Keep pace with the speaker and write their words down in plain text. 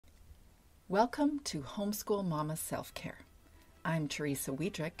Welcome to Homeschool Mama Self-Care. I'm Teresa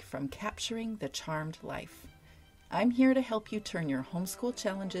Wiedrick from Capturing the Charmed Life. I'm here to help you turn your homeschool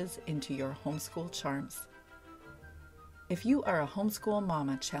challenges into your homeschool charms. If you are a homeschool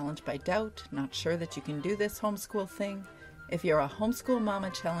mama challenged by doubt, not sure that you can do this homeschool thing, if you're a homeschool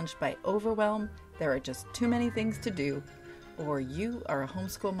mama challenged by overwhelm, there are just too many things to do, or you are a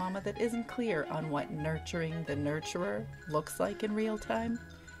homeschool mama that isn't clear on what nurturing the nurturer looks like in real time,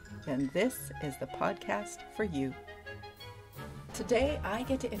 then this is the podcast for you. Today, I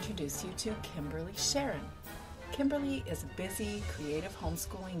get to introduce you to Kimberly Charron. Kimberly is a busy, creative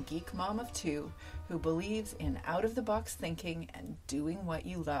homeschooling geek mom of two who believes in out-of-the-box thinking and doing what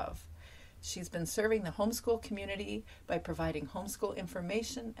you love. She's been serving the homeschool community by providing homeschool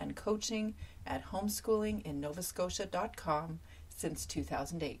information and coaching at homeschoolingInNovaScotia.com since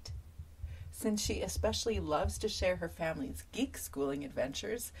 2008. Since she especially loves to share her family's Geek Schooling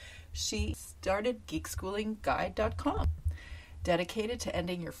adventures, she started GeekSchoolingGuide.com, dedicated to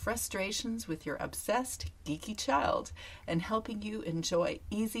ending your frustrations with your obsessed, geeky child and helping you enjoy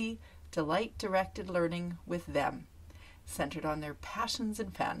easy, delight-directed learning with them, centered on their passions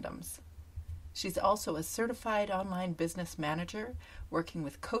and fandoms. She's also a certified online business manager, working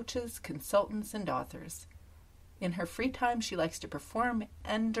with coaches, consultants, and authors. In her free time, she likes to perform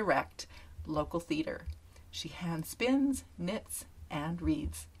and direct local theater. She hand spins, knits, and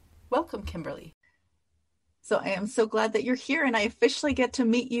reads. Welcome, Kimberly. So I am so glad that you're here, and I officially get to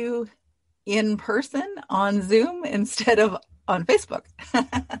meet you in person on Zoom instead of on Facebook.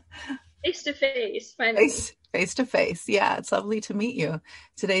 Face to face, finally. Face to face. Yeah, it's lovely to meet you.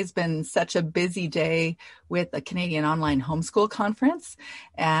 Today's been such a busy day with the Canadian Online Homeschool Conference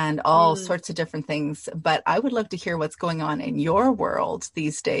and all sorts of different things. But I would love to hear what's going on in your world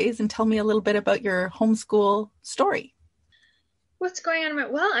these days and tell me a little bit about your homeschool story. What's going on?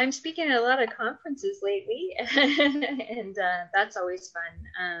 Well, I'm speaking at a lot of conferences lately, and that's always fun.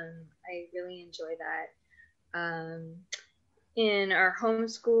 I really enjoy that. In our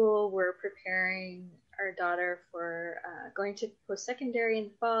homeschool, we're preparing our daughter for going to post-secondary in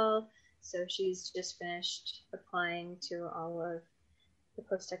the fall. So she's just finished applying to all of the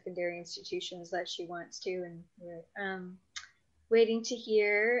post-secondary institutions that she wants to, and we're waiting to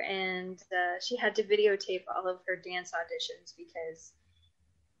hear. And she had to videotape all of her dance auditions because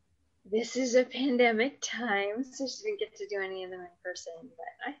this is a pandemic time, so she didn't get to do any of them in person.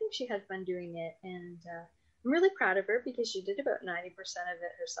 But I think she had fun doing it, and I'm really proud of her because she did about 90% of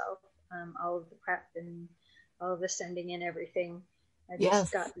it herself. All of the prep and all of the sending in everything. I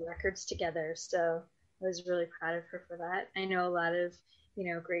just got the records together, so I was really proud of her for that. I know a lot of,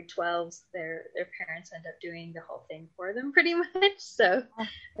 grade 12s, their parents end up doing the whole thing for them pretty much, so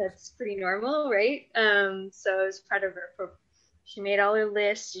that's pretty normal, right? So I was proud of her for, she made all her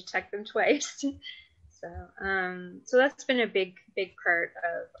lists, she checked them twice. So that's been a big part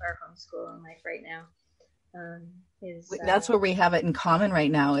of our homeschooling life right now. That's where we have it in common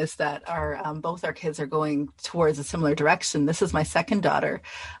right now, is that our both our kids are going towards a similar direction. This is my second daughter,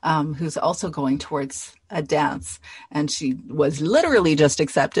 who's also going towards a dance, and she was literally just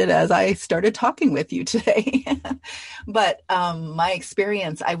accepted as I started talking with you today. But my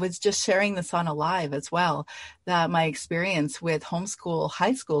experience, I was just sharing this on a live as well, that my experience with homeschool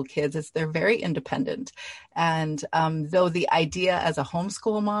high school kids is they're very independent. And though the idea as a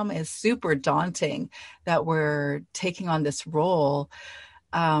homeschool mom is super daunting, that we're taking on this role,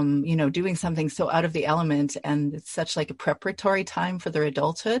 doing something so out of the element, and it's such like a preparatory time for their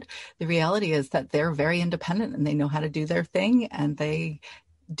adulthood. The reality is that they're very independent and they know how to do their thing, and they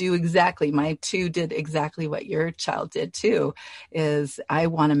do exactly, my two did exactly what your child did too, is I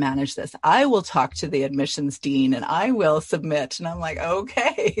want to manage this. I will talk to the admissions dean and I will submit. And I'm like,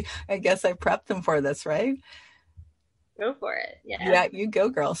 okay, I guess I prepped them for this, right? Go for it. Yeah, you go,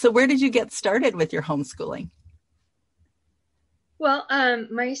 girl. So where did you get started with your homeschooling? Well,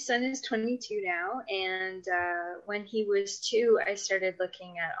 my son is 22 now, and when he was 2, I started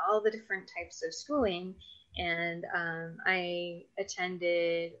looking at all the different types of schooling, and I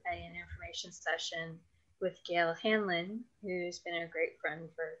attended an information session with Gail Hanlon, who's been a great friend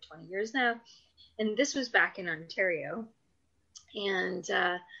for 20 years now, and this was back in Ontario, and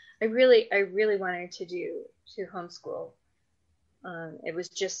I really wanted to homeschool. It was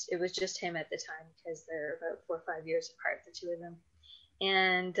just him at the time, because they're about 4 or 5 years apart, the two of them.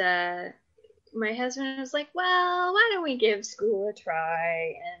 And my husband was like, well, why don't we give school a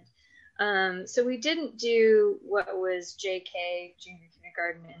try? And so we didn't do what was JK, junior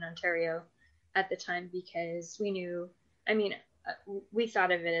kindergarten in Ontario at the time, because we knew, we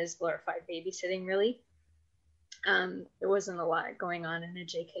thought of it as glorified babysitting, really. There wasn't a lot going on in a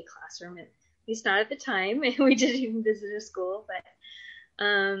JK classroom, at least not at the time. We didn't even visit a school, but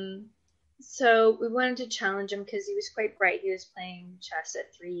so we wanted to challenge him because he was quite bright. He was playing chess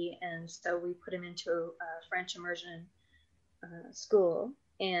at 3, and so we put him into a French immersion school,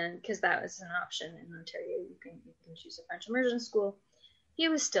 and because that was an option in Ontario, you can choose a French immersion school. He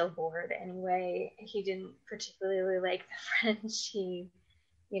was still bored anyway. He didn't particularly like the French. He,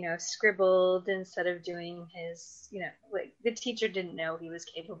 scribbled instead of doing his, like the teacher didn't know he was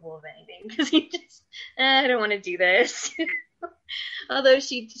capable of anything because he just, I don't want to do this. Although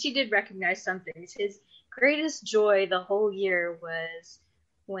she did recognize some things. His greatest joy the whole year was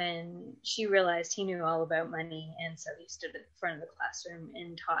when she realized he knew all about money, and so he stood at the front of the classroom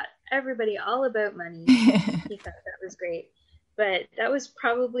and taught everybody all about money. He thought that was great. But that was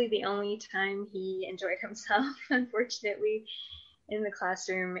probably the only time he enjoyed himself, unfortunately, in the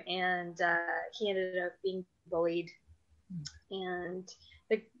classroom, and he ended up being bullied. And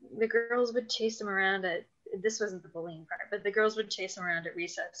the girls would chase him around this wasn't the bullying part, but the girls would chase him around at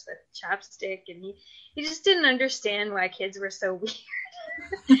recess with chapstick, and he just didn't understand why kids were so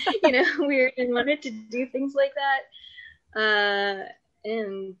weird, weird, and wanted to do things like that.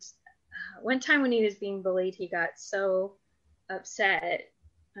 And one time when he was being bullied, he got so upset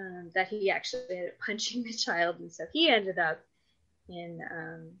that he actually ended up punching the child, and so he ended up in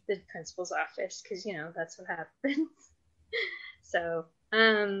the principal's office because that's what happens. So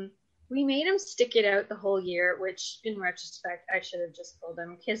we made him stick it out the whole year, which in retrospect I should have just told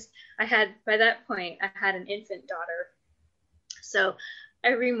him, because by that point I had an infant daughter. So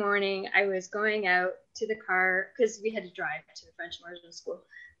every morning I was going out to the car, because we had to drive to the French immersion school.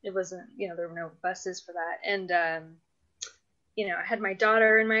 It wasn't, there were no buses for that. And I had my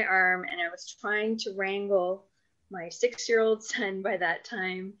daughter in my arm, and I was trying to wrangle my 6-year-old son by that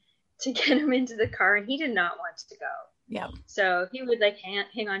time to get him into the car, and he did not want to go. Yeah. So he would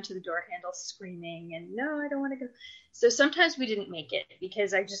hang on to the door handle screaming, and no, I don't want to go. So sometimes we didn't make it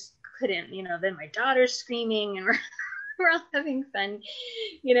because I just couldn't, then my daughter's screaming and we're all having fun,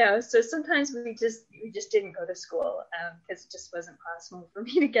 so sometimes we just didn't go to school because it just wasn't possible for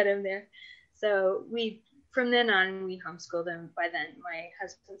me to get him there. So from then on, we homeschooled him. By then my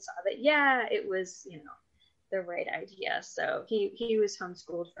husband saw that, it was, the right idea. So he was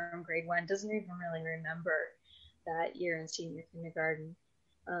homeschooled from grade 1, doesn't even really remember that year in senior kindergarten.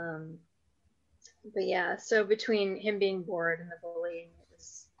 But yeah, so between him being bored and the bullying, it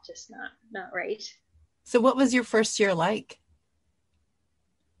was just not right. So what was your first year like?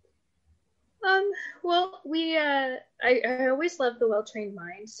 Well, I always loved the Well-Trained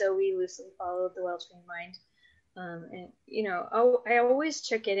Mind, so we loosely followed the Well-Trained Mind. And I always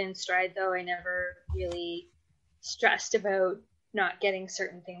took it in stride, though I never really stressed about not getting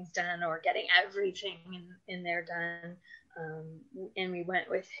certain things done or getting everything in there done. And we went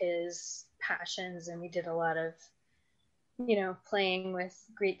with his passions, and we did a lot of, playing with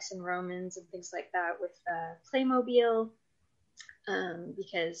Greeks and Romans and things like that with Playmobil,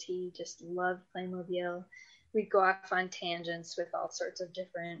 because he just loved Playmobil. We'd go off on tangents with all sorts of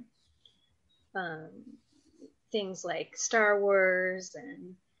different things like Star Wars,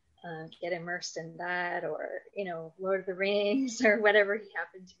 and get immersed in that, or Lord of the Rings, or whatever he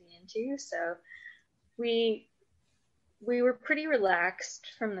happened to be into. So we were pretty relaxed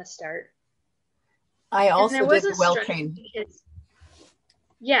from the start. I also did the Well-Trained.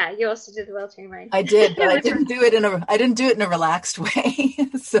 Yeah, you also did the Well-Trained Mind. I did, but I didn't do it in a relaxed way.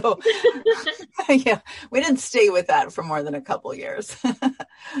 So yeah, we didn't stay with that for more than a couple years.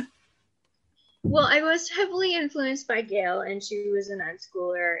 Well, I was heavily influenced by Gail, and she was an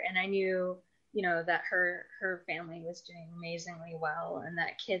unschooler, and I knew, that her family was doing amazingly well, and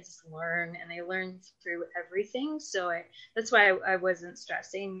that kids learn, and they learn through everything. So that's why I wasn't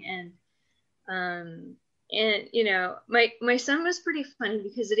stressing. And my son was pretty funny,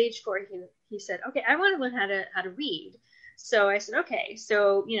 because at age 4 he said, okay, I want to learn how to read. So I said, okay.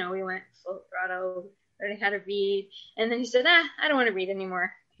 So we went full throttle learning how to read, and then he said, I don't want to read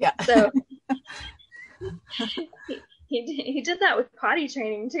anymore. Yeah. So he did that with potty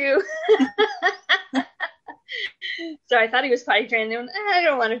training too. So I thought he was potty trained, and I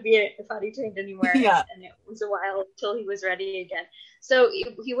don't want to be potty trained anymore. Yeah. And it was a while until he was ready again. So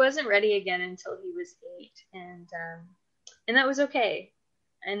he wasn't ready again until he was 8, and that was okay.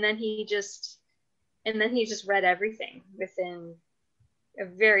 And then he just read everything within a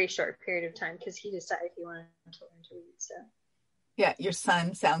very short period of time, because he decided he wanted to learn to read. So. Yeah, your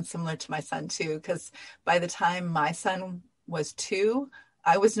son sounds similar to my son too, because by the time my son was 2,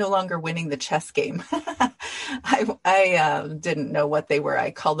 I was no longer winning the chess game. I didn't know what they were.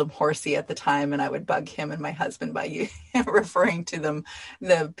 I called them horsey at the time, and I would bug him and my husband by referring to them,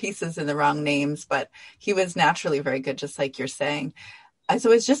 the pieces in the wrong names. But he was naturally very good, just like you're saying. I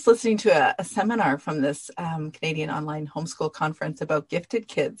was just listening to a seminar from this Canadian online homeschool conference about gifted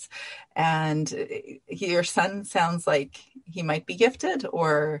kids. And your son sounds like he might be gifted,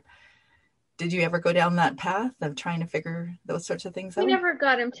 or did you ever go down that path of trying to figure those sorts of things out? We never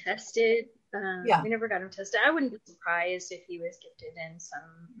got him tested. Yeah. We never got him tested. I wouldn't be surprised if he was gifted in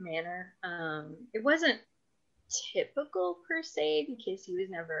some manner. It wasn't typical per se because he was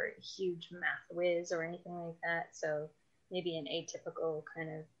never a huge math whiz or anything like that. So maybe an atypical kind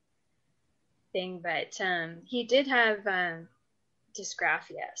of thing. But he did have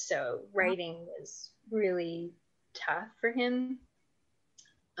dysgraphia. So writing was really tough for him.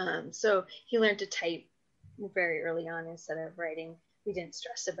 So he learned to type very early on instead of writing. We didn't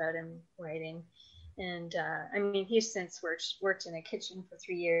stress about him writing. And I mean, he's since worked in a kitchen for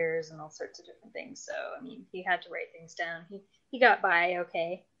 3 years and all sorts of different things. So, I mean, he had to write things down. He got by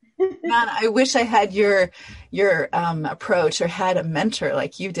okay. Man, I wish I had your approach, or had a mentor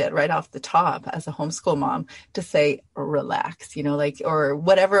like you did right off the top as a homeschool mom, to say, relax, like, or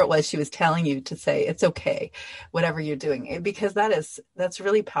whatever it was she was telling you to say, it's okay, whatever you're doing, because that's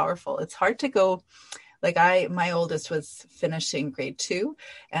really powerful. It's hard to go. Like my oldest was finishing grade 2,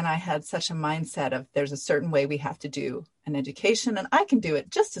 and I had such a mindset of there's a certain way we have to do an education, and I can do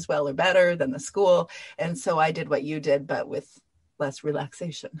it just as well or better than the school. And so I did what you did, but with less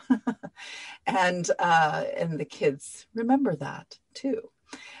relaxation. And the kids remember that too.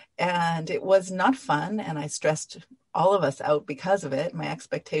 And it was not fun. And I stressed all of us out because of it. My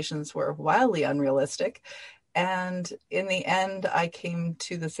expectations were wildly unrealistic. And in the end, I came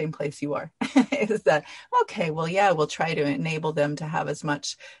to the same place you are. Is that, okay, well, yeah, we'll try to enable them to have as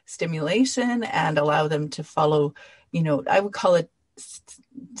much stimulation and allow them to follow, I would call it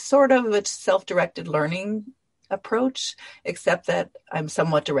sort of a self-directed learning approach, except that I'm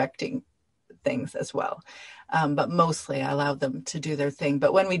somewhat directing things as well. But mostly I allow them to do their thing.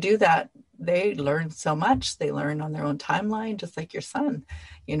 But when we do that, they learn so much. They learn on their own timeline, just like your son.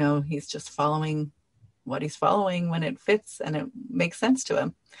 He's just following what he's following when it fits and it makes sense to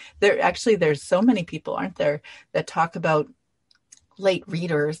him. There's so many people, aren't there, that talk about late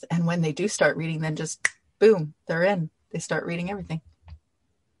readers, and when they do start reading, then just boom, they're in. They start reading everything.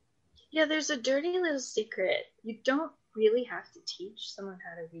 Yeah, there's a dirty little secret. You don't really have to teach someone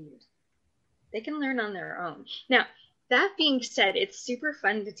how to read. They can learn on their own. Now, that being said, it's super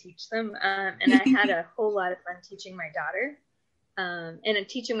fun to teach them. And I had a whole lot of fun teaching my daughter. And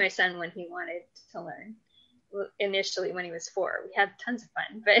teaching my son when he wanted to learn. Initially, when he was 4, we had tons of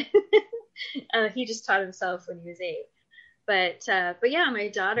fun, but he just taught himself when he was 8. But yeah, my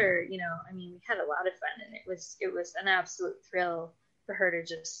daughter, we had a lot of fun, and it was an absolute thrill for her to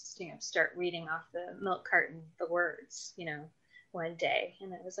just, start reading off the milk carton the words, one day,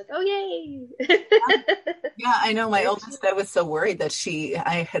 and it was like, oh yay. Yeah, I know. My oldest, I was so worried that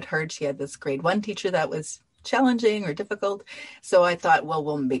I had heard she had this grade 1 teacher that was challenging or difficult. So I thought, well,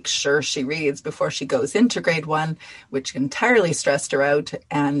 we'll make sure she reads before she goes into grade 1, which entirely stressed her out,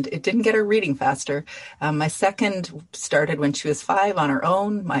 and it didn't get her reading faster. My second started when she was 5 on her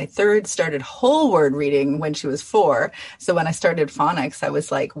own. My third started whole word reading when she was 4. So when I started phonics, I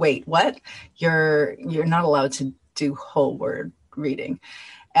was like, wait, what? You're not allowed to do whole word reading.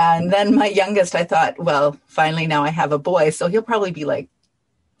 And then my youngest, I thought, well, finally now I have a boy, so he'll probably be like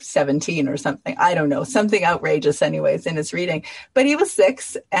 17 or something. I don't know, something outrageous anyways in his reading. But he was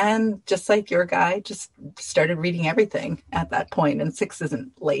 6, and just like your guy, just started reading everything at that point. And 6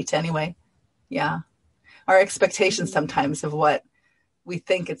 isn't late anyway. Yeah. Our expectations sometimes of what we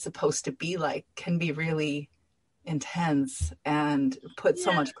think it's supposed to be like can be really intense and put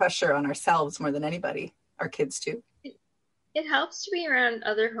so much pressure on ourselves more than anybody, our kids too. It helps to be around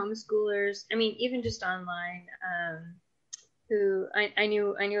other homeschoolers. I mean, even just online, who I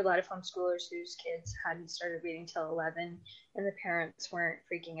knew a lot of homeschoolers whose kids hadn't started reading till 11, and the parents weren't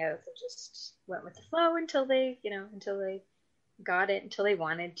freaking out. They just went with the flow until they got it, until they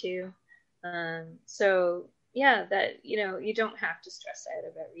wanted to. So yeah, that, you don't have to stress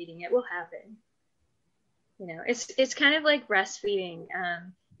out about reading. It will happen. It's kind of like breastfeeding.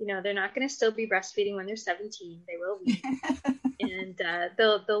 They're not going to still be breastfeeding when they're 17. They will read, and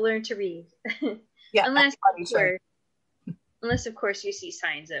they'll learn to read. Yeah, unless of course you see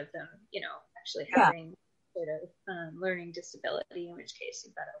signs of them, actually having sort of learning disability, in which case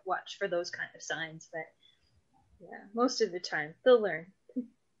you've got to watch for those kind of signs. But yeah, most of the time they'll learn.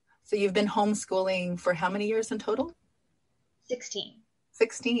 So you've been homeschooling for how many years in total? 16.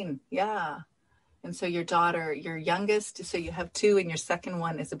 16. Yeah. And so your daughter, your youngest, so you have two and your second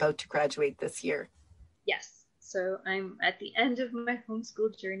one is about to graduate this year. Yes. So I'm at the end of my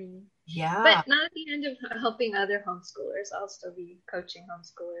homeschool journey. Yeah. But not at the end of helping other homeschoolers. I'll still be coaching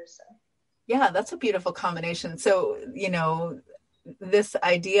homeschoolers. So. Yeah, that's a beautiful combination. So, this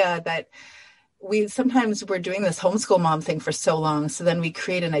idea that we're doing this homeschool mom thing for so long. So then we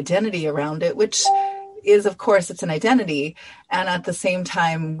create an identity around it, which is, of course, it's an identity. And at the same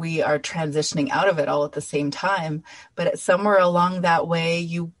time, we are transitioning out of it all at the same time. But somewhere along that way,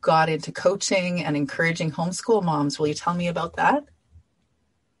 you got into coaching and encouraging homeschool moms. Will you tell me about that?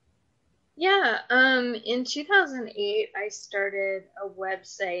 Yeah, in 2008, I started a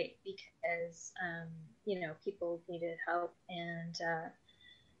website because, people needed help. And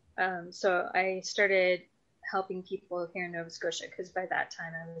so I started helping people here in Nova Scotia because by that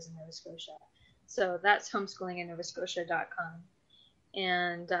time I was in Nova Scotia. So that's homeschoolinginnovascotia.com.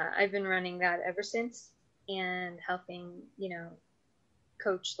 And I've been running that ever since and helping,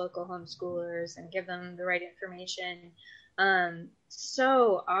 coach local homeschoolers and give them the right information.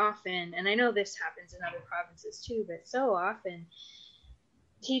 So often, and I know this happens in other provinces too, but so often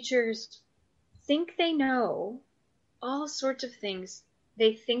teachers think they know all sorts of things.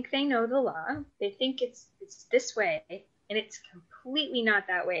 They think they know the law. They think it's this way, and it's completely not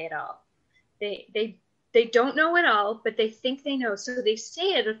that way at all. They don't know it all, but they think they know. So they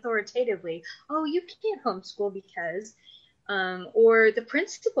say it authoritatively. Oh, you can't homeschool because, or the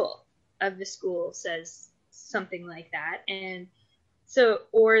principal of the school says something like that. And so,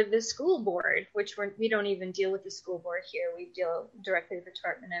 or the school board, which we don't even deal with the school board here. We deal directly with the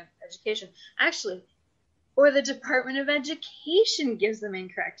Department of Education. Actually, or the Department of Education gives them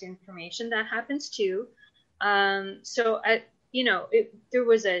incorrect information. That happens too. So there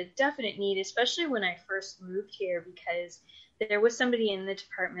was a definite need, especially when I first moved here, because there was somebody in the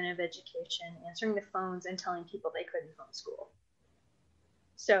Department of Education answering the phones and telling people they couldn't homeschool.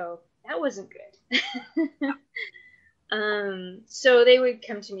 So that wasn't good. So they would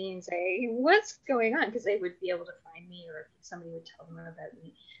come to me and say, what's going on? Because they would be able to find me, or somebody would tell them about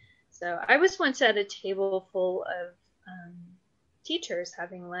me. So I was once at a table full of teachers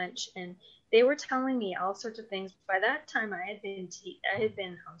having lunch, and they were telling me all sorts of things. By that time, I had been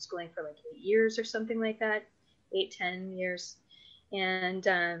homeschooling for like 8 years or something like that, 10 years. And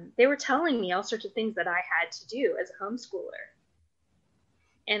they were telling me all sorts of things that I had to do as a homeschooler.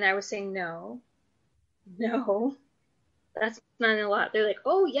 And I was saying, no, that's not a lot. They're like,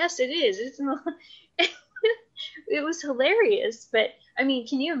 oh, yes, it is. It's a lot. It was hilarious. But I mean,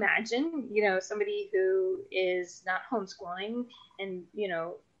 can you imagine, somebody who is not homeschooling and,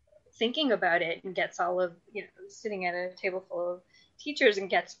 thinking about it and gets all of, sitting at a table full of teachers and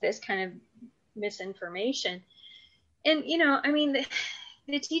gets this kind of misinformation. And, I mean,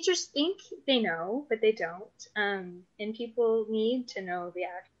 the teachers think they know, but they don't. And people need to know the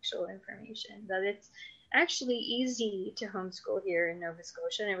actual information, that it's actually easy to homeschool here in Nova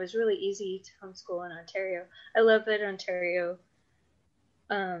Scotia. And it was really easy to homeschool in Ontario. I love that Ontario,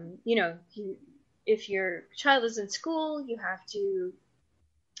 if your child is in school, you have to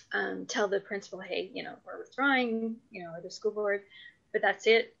tell the principal, hey, we're withdrawing, or the school board, but that's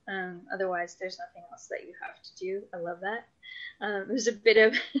it. Otherwise, there's nothing else that you have to do. I love that. It was a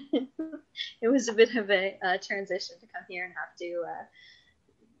bit of a transition to come here and have to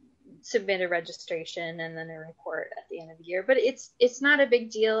submit a registration and then a report at the end of the year. But it's not a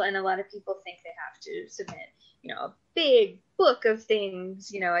big deal, and a lot of people think they have to submit, a big book of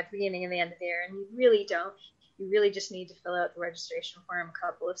things, at the beginning and the end of the year, and you really don't. You really just need to fill out the registration form, a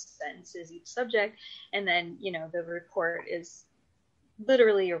couple of sentences each subject, and then, the report is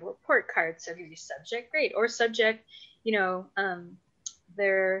literally a report card. So if you subject, great, or subject,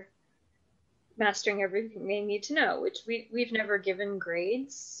 they're mastering everything they need to know, which we've never given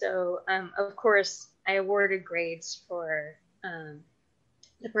grades. So, of course, I awarded grades for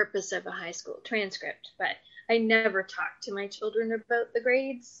the purpose of a high school transcript, but I never talk to my children about the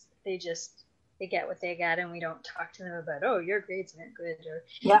grades. They get what they get, and we don't talk to them about, oh, your grades aren't good, or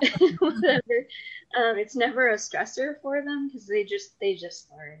whatever. It's never a stressor for them because they just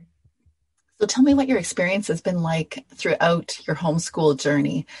learn. So tell me what your experience has been like throughout your homeschool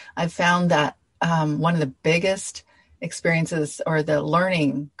journey. I've found that one of the biggest experiences or the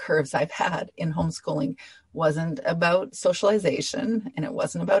learning curves I've had in homeschooling wasn't about socialization, and it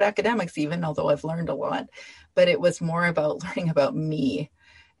wasn't about academics even, although I've learned a lot, but it was more about learning about me.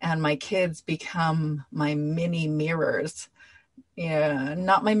 And my kids become my mini mirrors. Yeah,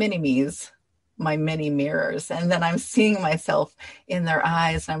 not my mini-me's, my mini mirrors. And then I'm seeing myself in their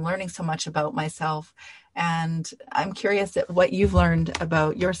eyes. And I'm learning so much about myself. And I'm curious at what you've learned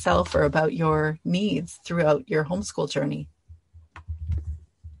about yourself or about your needs throughout your homeschool journey.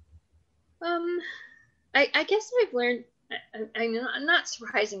 I guess I've learned, I know I'm not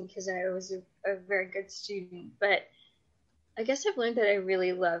surprising because I was a very good student, but I guess I've learned that I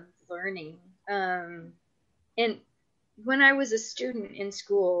really love learning. And when I was a student in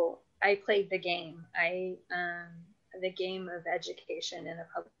school, I played the game. The game of education in a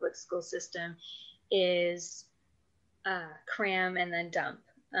public school system is cram and then dump.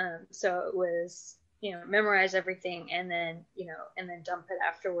 So it was, memorize everything and then, and then dump it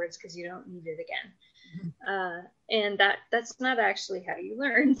afterwards because you don't need it again. And that's not actually how you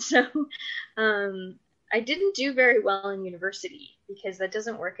learn. So I didn't do very well in university because that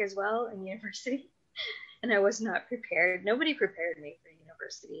doesn't work as well in university. And I was not prepared. Nobody prepared me for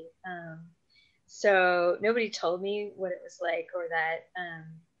university. So nobody told me what it was like, or that,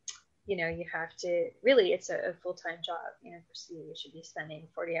 you have to really, it's a full-time job. University, you should be spending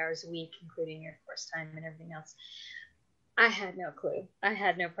 40 hours a week, including your course time and everything else. I had no clue. I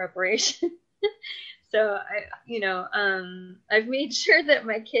had no preparation. So I've made sure that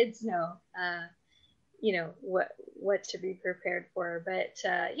my kids know, what to be prepared for. But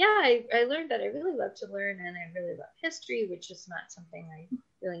I learned that I really love to learn, and I really love history, which is not something I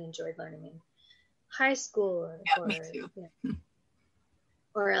really enjoyed learning in high school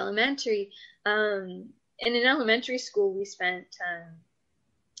or elementary. And in elementary school, we spent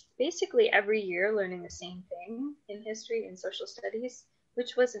basically every year learning the same thing in history and social studies,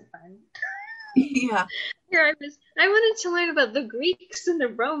 which wasn't fun. Yeah. Here I wanted to learn about the Greeks and the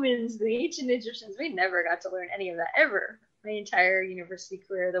Romans, the ancient Egyptians. We never got to learn any of that ever. My entire university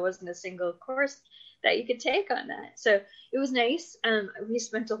career, there wasn't a single course that you could take on that. So it was nice. We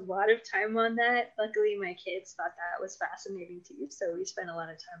spent a lot of time on that. Luckily, my kids thought that was fascinating too. So we spent a lot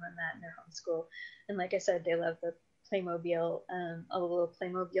of time on that in their homeschool. And like I said, they love the Playmobil, all the little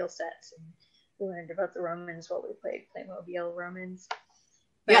Playmobil sets. And we learned about the Romans while we played Playmobil Romans.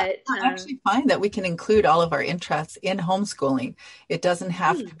 But, I actually find that we can include all of our interests in homeschooling. It doesn't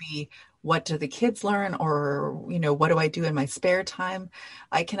have to be what do the kids learn or, what do I do in my spare time?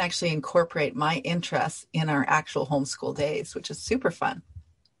 I can actually incorporate my interests in our actual homeschool days, which is super fun.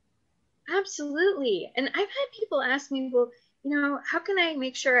 Absolutely. And I've had people ask me, well, how can I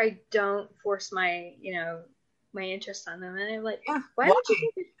make sure I don't force my, my interest on them? And I'm like, why would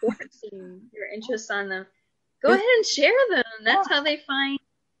you think you're forcing your interest on them? Go ahead and share them. That's how they find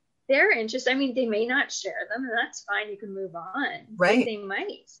their interest. I mean, they may not share them, and that's fine. You can move on. Right. But they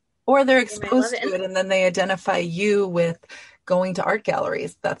might. Or they're exposed to it, and then they identify you with going to art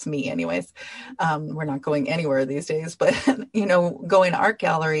galleries. That's me anyways. We're not going anywhere these days, but, going to art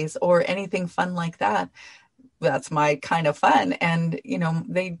galleries or anything fun like that. That's my kind of fun. And,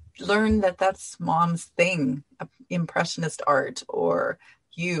 they learn that that's mom's thing, impressionist art, or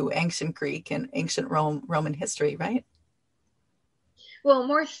ancient Greek and ancient Roman history, right? Well,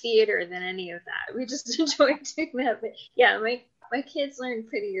 more theater than any of that. We just enjoy doing that. But yeah, my kids learned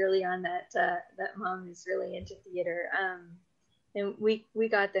pretty early on that that mom is really into theater. And we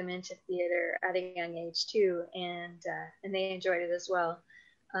got them into theater at a young age too, and they enjoyed it as well.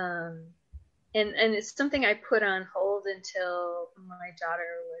 And it's something I put on hold until my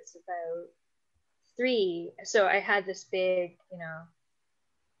daughter was about 3. So I had this big,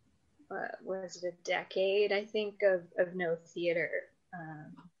 was it a decade, I think, of no theater.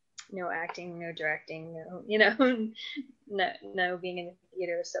 No acting, no directing, no being in the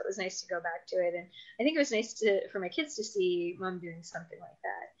theater. So it was nice to go back to it. And I think it was nice for my kids to see mom doing something like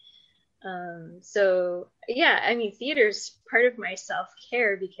that. So yeah, I mean, theater's part of my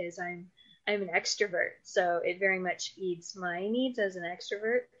self-care because I'm an extrovert. So it very much feeds my needs as an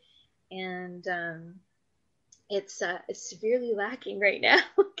extrovert. And it's severely lacking right now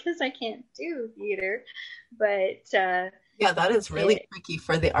because I can't do theater. But yeah, that is really tricky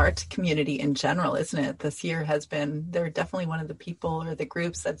for the art community in general, isn't it? This year they're definitely one of the people or the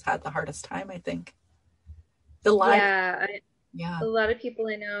groups that's had the hardest time, I think. A lot of people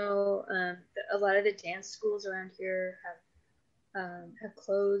I know, a lot of the dance schools around here have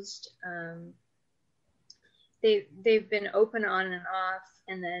closed. They've been open on and off,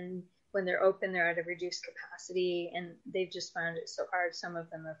 and then when they're open, they're at a reduced capacity, and they've just found it so hard. Some of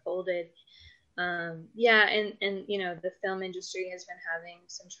them have folded. And the film industry has been having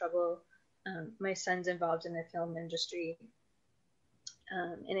some trouble. My son's involved in the film industry,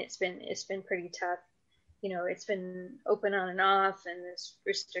 and it's been pretty tough. It's been open on and off, and the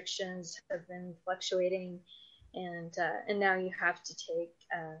restrictions have been fluctuating. And now you have to take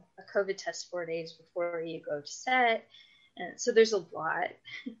a COVID test 4 days before you go to set. And so there's a lot.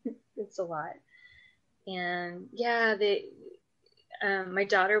 It's a lot. And yeah, my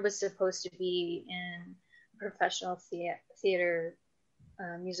daughter was supposed to be in a professional theater,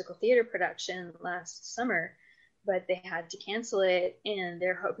 musical theater production last summer, but they had to cancel it, and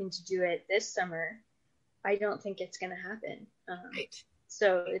they're hoping to do it this summer. I don't think it's going to happen. Right.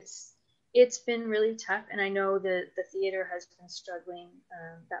 So it's been really tough, and I know that the theater has been struggling,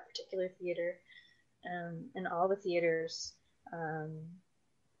 that particular theater, and all the theaters.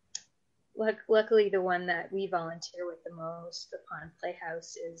 Luckily, the one that we volunteer with the most, the Pond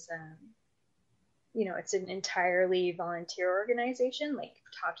Playhouse, is, it's an entirely volunteer organization, like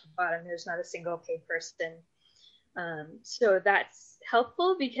top to bottom. There's not a single paid person. So that's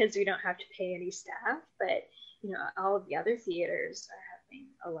helpful because we don't have to pay any staff, but, all of the other theaters are having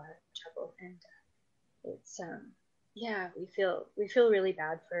a lot of trouble, and it's, we feel really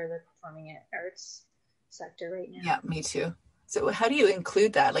bad for the performing arts sector right now. Yeah, me too. So how do you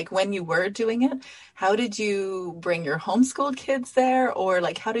include that? Like when you were doing it, how did you bring your homeschooled kids there? Or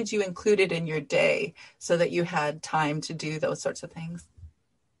like, how did you include it in your day so that you had time to do those sorts of things?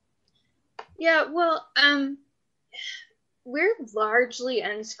 Yeah, well, we're largely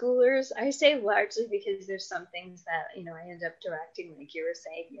unschoolers. I say largely because there's some things that, I end up directing, like you were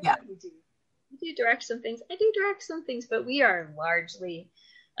saying, you do direct some things. I do direct some things, but we are largely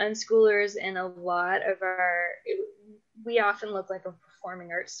unschoolers, and a lot of we often look like a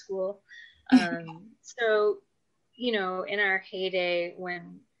performing arts school. So, in our heyday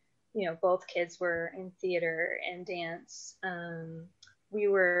when, both kids were in theater and dance, we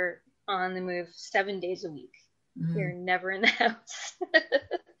were on the move 7 days a week. Mm-hmm. We were never in the house.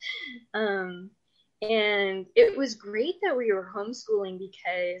 And it was great that we were homeschooling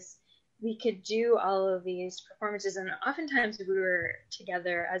because we could do all of these performances, and oftentimes we were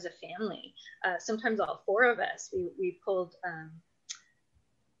together as a family. Sometimes all four of us. We pulled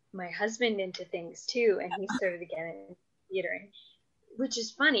my husband into things too, and he started again in theater, which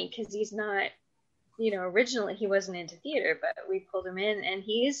is funny because he's not, originally he wasn't into theater, but we pulled him in, and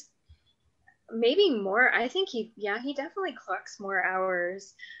he's maybe more. I think he definitely clocks more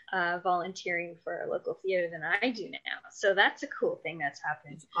hours volunteering for a local theater than I do now. So that's a cool thing that's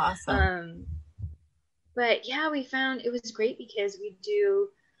happened. That's awesome. But yeah, we found it was great because we do,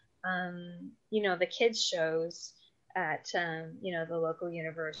 the kids shows at, the local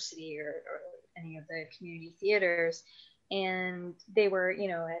university or any of the community theaters. And they were,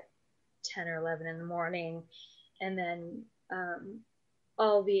 at 10 or 11 in the morning. And then,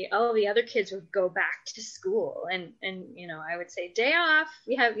 all the other kids would go back to school, and I would say day off.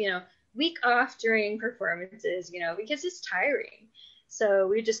 We have week off during performances, because it's tiring. So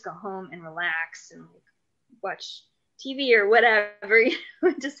we just go home and relax and watch TV or whatever.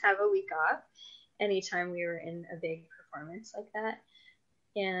 Just have a week off anytime we were in a big performance like that.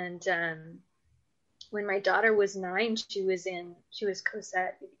 And when my daughter was 9, she was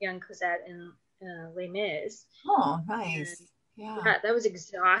Cosette, young Cosette in Les Mis. Oh, nice. Yeah, that was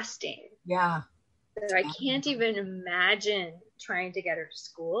exhausting. Yeah. So I can't even imagine trying to get her to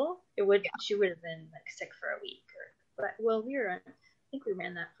school. She would have been sick for a week, I think we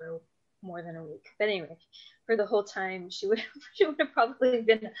ran that for more than a week. But anyway, for the whole time, she would have probably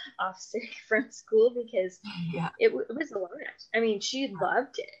been off sick from school because it was a lot. I mean, she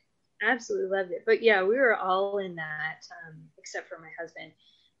loved it, absolutely loved it. But yeah, we were all in that, except for my husband.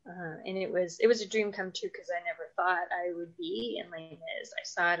 And it was a dream come true because I never thought I would be in Les Mis. I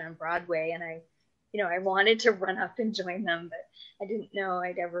saw it on Broadway, and I wanted to run up and join them, but I didn't know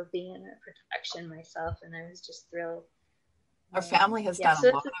I'd ever be in a production myself, and I was just thrilled. Our family has done a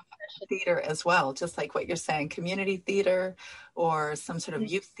lot of theater as well, just like what you're saying, community theater or some sort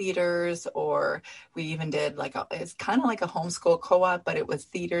of youth theaters, or we even did it's kind of like a homeschool co-op, but it was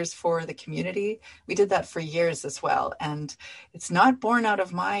theaters for the community. We did that for years as well. And it's not born out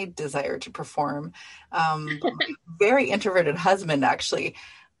of my desire to perform. My very introverted husband actually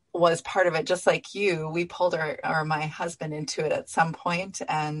was part of it, just like you. We pulled my husband into it at some point,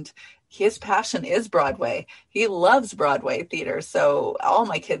 and his passion is Broadway. He loves Broadway theater. So all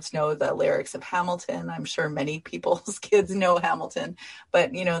my kids know the lyrics of Hamilton. I'm sure many people's kids know Hamilton,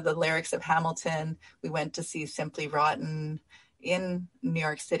 but the lyrics of Hamilton. We went to see Simply Rotten in New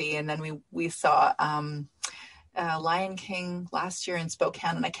York City, and then we saw Lion King last year in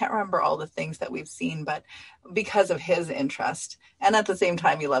Spokane, and I can't remember all the things that we've seen, but because of his interest, and at the same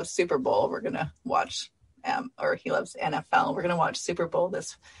time he loves Super Bowl, we're gonna watch, or he loves NFL, we're gonna watch Super Bowl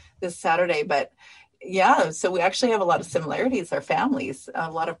this Saturday. But Yeah, so we actually have a lot of similarities, our families,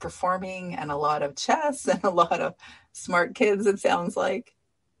 a lot of performing and a lot of chess and a lot of smart kids, it sounds like.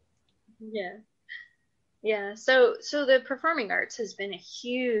 Yeah. Yeah. So the performing arts has been a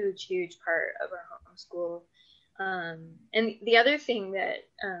huge, huge part of our homeschool. And the other thing that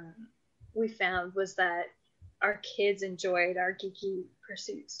we found was that our kids enjoyed our geeky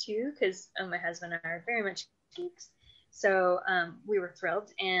pursuits too, because my husband and I are very much geeks. So we were thrilled.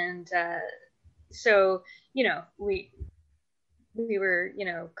 And so, we were,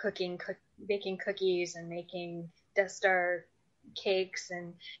 baking cookies and making Death Star cakes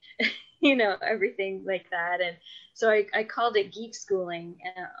and, everything like that. And so I called it Geek Schooling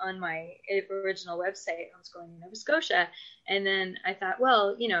on my original website, Homeschooling in Nova Scotia. And then I thought,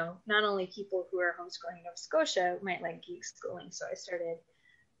 well, not only people who are homeschooling in Nova Scotia might like Geek Schooling. So I started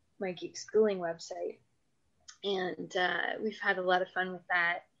my Geek Schooling website. And we've had a lot of fun with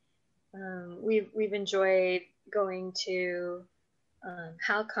that. We've enjoyed going to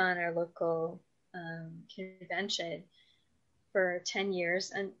HalCon, our local convention, for 10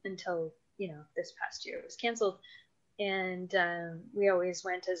 years until this past year it was canceled. And we always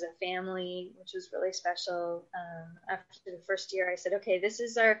went as a family, which was really special. After the first year, I said, okay, this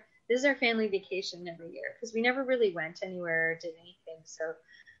is our family vacation every year, because we never really went anywhere or did anything. So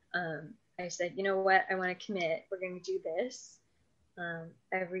I said, you know what, I want to commit. We're going to do this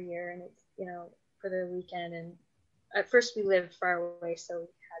every year, and it's for the weekend. And at first we lived far away, so we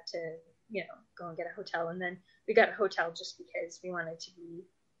had to go and get a hotel, and then we got a hotel just because we wanted to be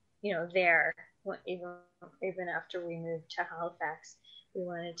there. Even after we moved to Halifax, we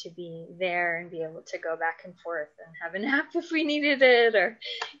wanted to be there and be able to go back and forth and have a nap if we needed it, or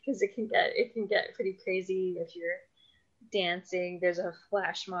because it can get pretty crazy if you're dancing. There's a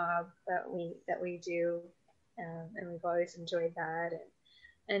flash mob that we do, and we've always enjoyed that,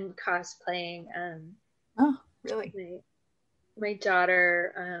 and cosplaying. Oh, really? My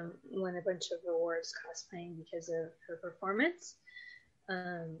daughter won a bunch of awards cosplaying because of her performance.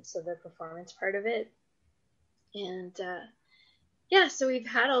 So the performance part of it. And so we've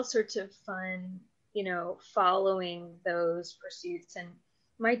had all sorts of fun, following those pursuits. And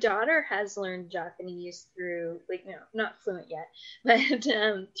my daughter has learned Japanese through, not fluent yet, but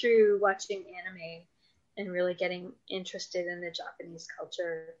through watching anime and really getting interested in the Japanese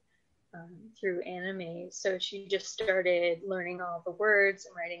culture through anime. So she just started learning all the words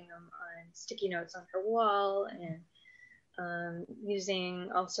and writing them on sticky notes on her wall, and using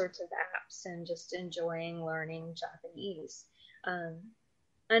all sorts of apps, and just enjoying learning Japanese.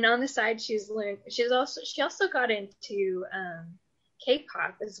 And on the side, she also got into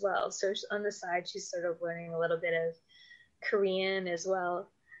K-pop as well. So on the side, she's sort of learning a little bit of Korean as well.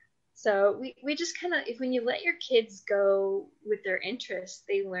 So we just kind of, when you let your kids go with their interests,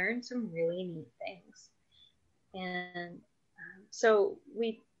 they learn some really neat things. And so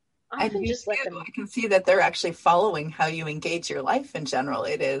we often just let them. I can see that they're actually following how you engage your life in general.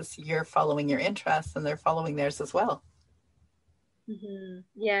 It is, you're following your interests and they're following theirs as well. Mm-hmm.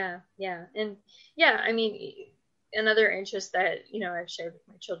 Yeah. And I mean, another interest that, I've shared with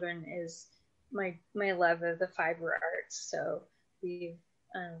my children is my love of the fiber arts. So we've,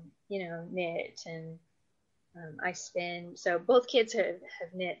 knit, and I spin. So both kids have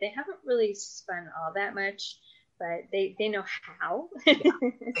knit. They haven't really spun all that much, but they know how. Yeah,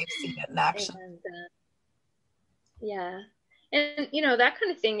 they've seen it in action. And that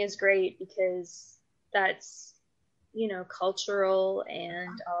kind of thing is great, because that's, cultural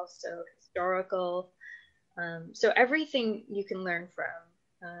and also historical. So everything you can learn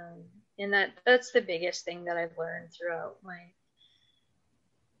from. And that's the biggest thing that I've learned throughout my,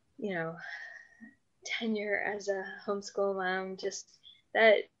 tenure as a homeschool mom, just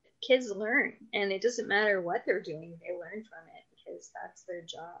that kids learn, and it doesn't matter what they're doing, they learn from it, because that's their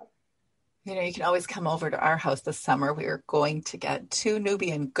job. You can always come over to our house this summer. We are going to get 2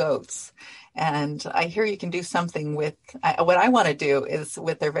 Nubian goats. And I hear you can do something with, what I want to do is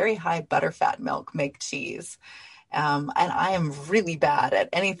with their very high butterfat milk, make cheese. And I am really bad at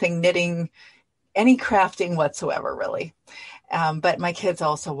anything knitting, any crafting whatsoever, really. But my kids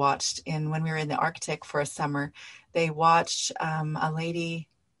also watched, when we were in the Arctic for a summer, they watched a lady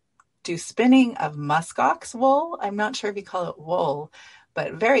do spinning of muskox wool. I'm not sure if you call it wool,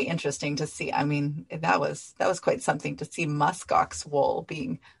 but very interesting to see. I mean, that was quite something to see muskox wool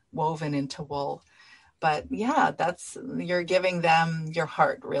being woven into wool. But yeah, you're giving them your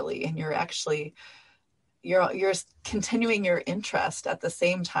heart, really, and you're actually you're continuing your interest at the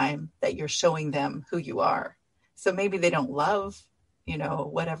same time that you're showing them who you are. So maybe they don't love,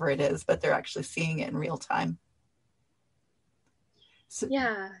 whatever it is, but they're actually seeing it in real time. So,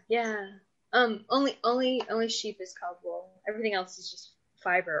 yeah. Only sheep is called wool. Everything else is just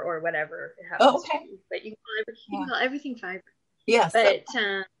fiber or whatever it Oh, happens to okay. be. But you can call everything fiber. Yes. But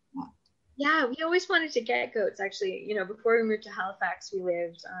yeah, we always wanted to get goats. Actually, before we moved to Halifax, we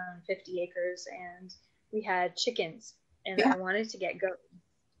lived on 50 acres and we had chickens. And I wanted to get goats.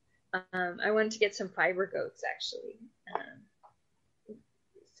 I wanted to get some fiber goats, actually.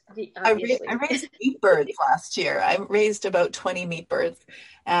 I raised meat birds last year. I raised about 20 meat birds,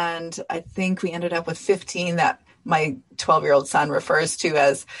 and I think we ended up with 15 that my 12-year-old son refers to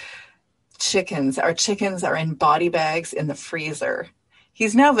as chickens. Our chickens are in body bags in the freezer.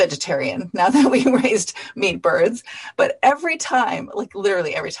 He's now vegetarian now that we raised meat birds. But every time, like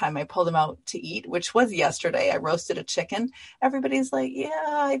literally every time I pulled them out to eat, which was yesterday, I roasted a chicken. Everybody's like, yeah,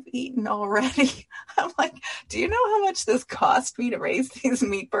 I've eaten already. I'm like, do you know how much this cost me to raise these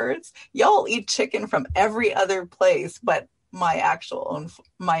meat birds? Y'all eat chicken from every other place, but my actual own,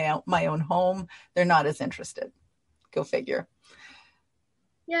 my own home, they're not as interested. Go figure.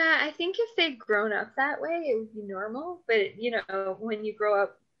 Yeah, I think if they'd grown up that way, it would be normal. But, when you grow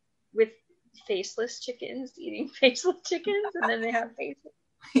up with faceless chickens, eating faceless chickens, and then they have faces,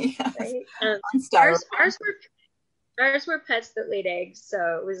 yes. Right? Ours were pets that laid eggs,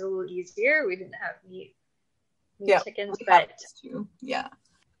 so it was a little easier. We didn't have meat chickens, but yeah.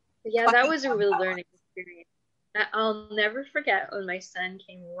 But yeah, that was a real learning experience. I'll never forget when my son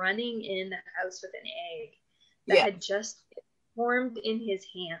came running in the house with an egg that had just formed in his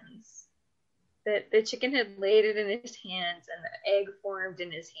hands. The chicken had laid it in his hands and the egg formed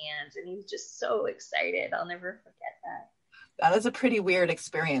in his hands, and he was just so excited. I'll never forget that. That is a pretty weird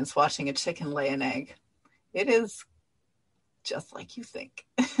experience, watching a chicken lay an egg. It is just like you think.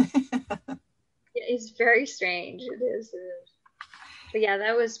 It's very strange. It is. But yeah,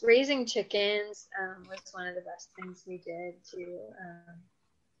 that was raising chickens was one of the best things we did to,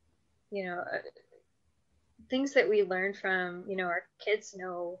 things that we learned from, our kids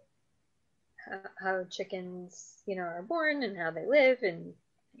know how chickens, are born and how they live, and,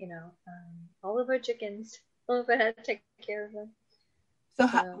 all of our chickens, all of us had to take care of them.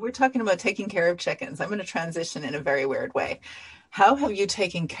 So we're talking about taking care of chickens. I'm going to transition in a very weird way. How have you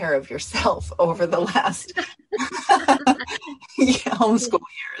taken care of yourself over the last homeschool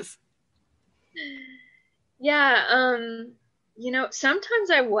years? Yeah, sometimes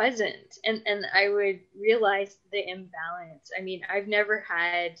I wasn't, and I would realize the imbalance. I mean, I've never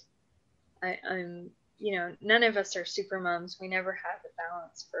had, none of us are super moms. We never have the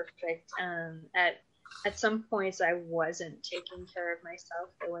balance perfect. At some points, I wasn't taking care of myself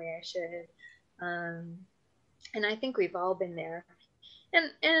the way I should. And I think we've all been there.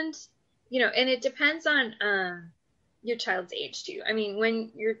 And it depends on your child's age too. I mean,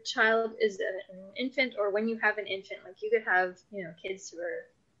 when your child is an infant, or when you have an infant, like you could have, kids who are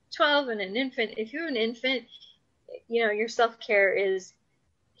 12 and an infant. If you're an infant, your self-care is,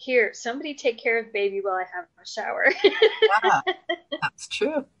 here, somebody take care of the baby while I have a shower. Yeah, that's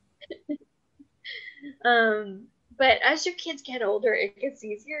true. But as your kids get older, it gets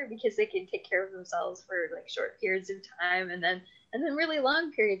easier because they can take care of themselves for like short periods of time, and then really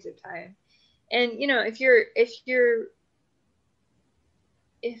long periods of time. And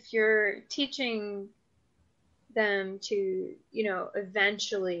if you're teaching them to,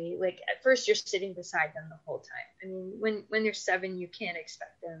 eventually, like at first you're sitting beside them the whole time. I mean, when they're 7, you can't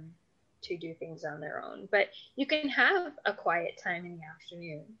expect them to do things on their own, but you can have a quiet time in the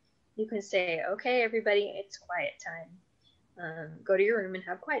afternoon. You can say, okay, everybody, it's quiet time. Go to your room and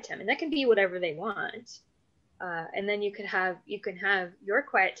have quiet time. And that can be whatever they want. And then you can have your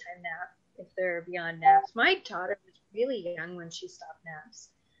quiet time nap if they're beyond naps. My daughter was really young when she stopped naps.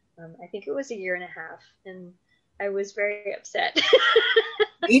 I think it was 1.5 years, and I was very upset.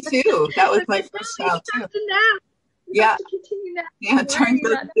 Me too. That was my first child too. Yeah. Yeah. Turns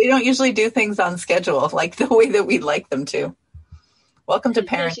out they don't usually do things on schedule like the way that we'd like them to. Welcome to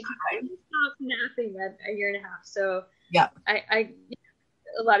parenting. She stopped napping at 1.5 years. So yeah, I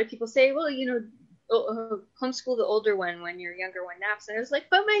a lot of people say, well, homeschool the older one when your younger one naps. And I was like,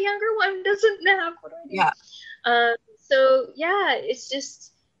 but my younger one doesn't nap. What do I do? Yeah. So yeah, it's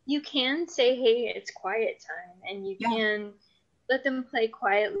just, you can say, hey, it's quiet time, and you can let them play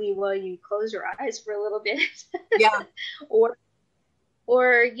quietly while you close your eyes for a little bit. Yeah. or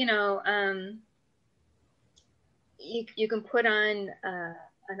you can put on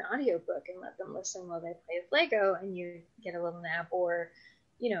an audiobook and let them listen while they play with Lego, and you get a little nap, or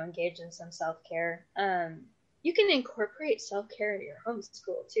engage in some self-care. You can incorporate self-care into your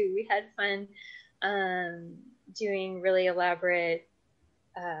homeschool too. We had fun doing really elaborate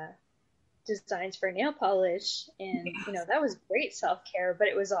designs for nail polish, and that was great self-care, but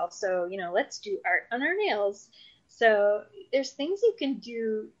it was also, let's do art on our nails. So there's things you can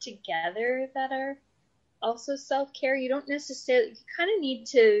do together that are also self-care. You don't necessarily, you kind of need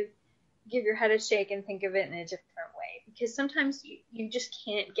to give your head a shake and think of it in a different way, because sometimes you just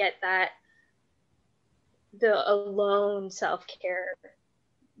can't get the alone self-care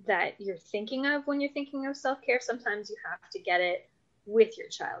that you're thinking of when you're thinking of self-care. Sometimes you have to get it with your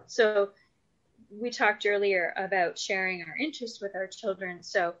child. So we talked earlier about sharing our interests with our children.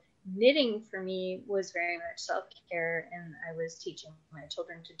 So knitting for me was very much self-care, and I was teaching my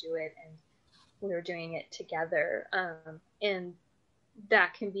children to do it, and we were doing it together. And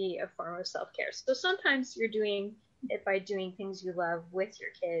that can be a form of self-care. So sometimes you're doing it by doing things you love with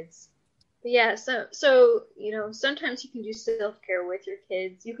your kids. But yeah, so sometimes you can do self-care with your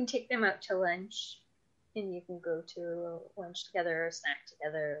kids. You can take them out to lunch, and you can go to a little lunch together or a snack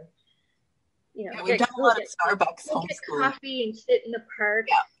together. We've done a lot of Starbucks homeschooling. Get coffee and sit in the park,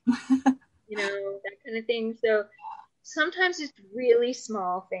 that kind of thing. So sometimes it's really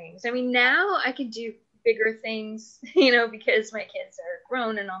small things. I mean, now I can do bigger things, because my kids are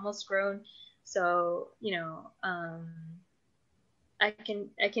grown and almost grown. So, I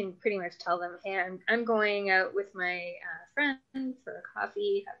can pretty much tell them, hey, I'm going out with my friend for a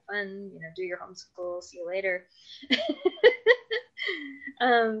coffee, have fun, do your homeschool, see you later.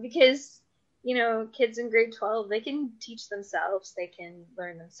 Because, kids in grade 12, they can teach themselves, they can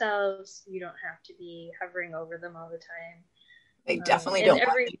learn themselves. You don't have to be hovering over them all the time. They definitely don't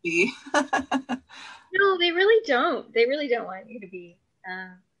want to be. No, they really don't. They really don't want you to be.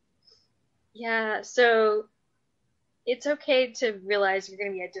 So it's okay to realize you're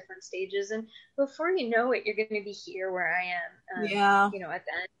going to be at different stages, and before you know it, you're going to be here where I am. At the end of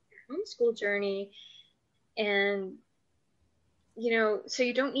your homeschool journey, and so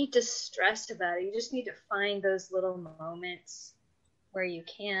you don't need to stress about it. You just need to find those little moments where you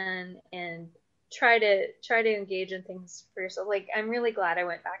can, and try to engage in things for yourself. Like, I'm really glad I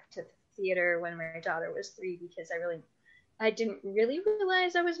went back to theater when my daughter was 3, because I didn't really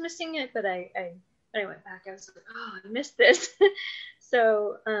realize I was missing it, but when I went back, I was like, oh, I missed this.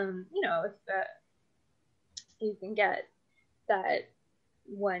 So, if you can get that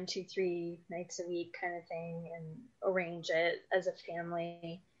 1, 2, 3 nights a week kind of thing, and arrange it as a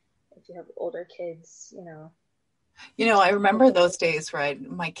family, if you have older kids, I remember those days where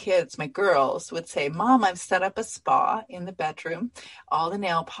my girls would say, Mom, I've set up a spa in the bedroom, all the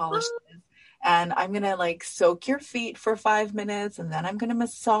nail polishes, and I'm going to soak your feet for 5 minutes, and then I'm going to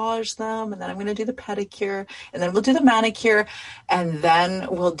massage them, and then I'm going to do the pedicure, and then we'll do the manicure, and then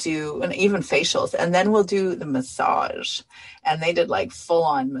we'll do, and even facials, and then we'll do the massage. And they did full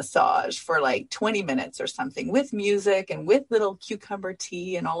on massage for 20 minutes or something, with music and with little cucumber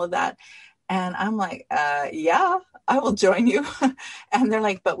tea and all of that. And I'm like, yeah, I will join you. And they're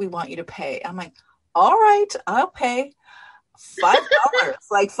like, but we want you to pay. I'm like, all right, I'll pay $5.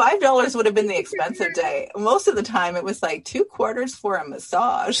 $5 would have been the expensive day. Most of the time it was $2 for a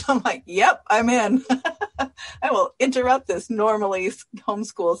massage. I'm like, yep, I'm in. I will interrupt this normally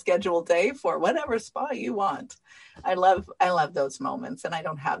homeschool scheduled day for whatever spa you want. I love those moments, and I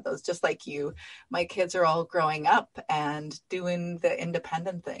don't have those. Just like you, my kids are all growing up and doing the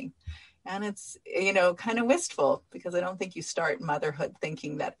independent thing. And it's, kind of wistful, because I don't think you start motherhood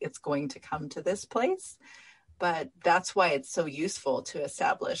thinking that it's going to come to this place. But that's why it's so useful to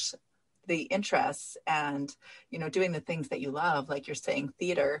establish the interests and, doing the things that you love, like you're saying,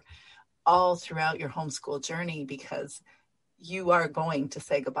 theater, all throughout your homeschool journey, because you are going to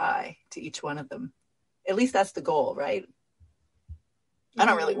say goodbye to each one of them. At least that's the goal, right? I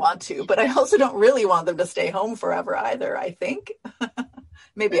don't really want to, but I also don't really want them to stay home forever either, I think.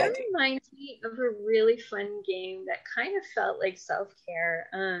 Maybe I do. That reminds me of a really fun game that kind of felt like self-care.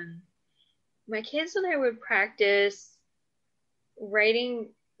 My kids and I would practice writing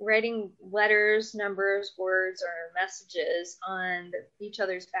letters, numbers, words, or messages on each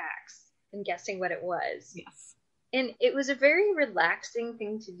other's backs and guessing what it was. Yes. And it was a very relaxing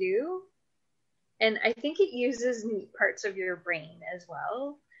thing to do. And I think it uses neat parts of your brain as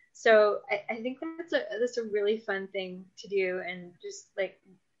well. So I think that's a really fun thing to do, and just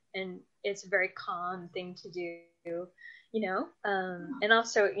and it's a very calm thing to do, and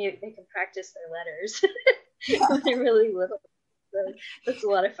also they can practice their letters when they're really little. So that's a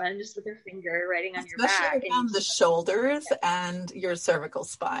lot of fun, just with your finger writing on your back. Especially around the shoulders and your cervical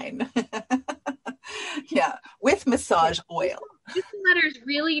spine. Yeah, with massage oil. This letter's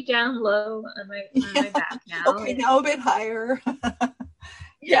really down low on my back now. Okay, now a bit higher.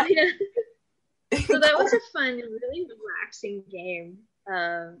 Yeah. So that was a fun, really relaxing game.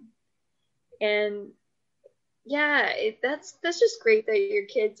 And yeah, that's just great that your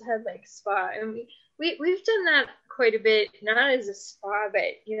kids have like spa. And we've done that quite a bit, not as a spa, but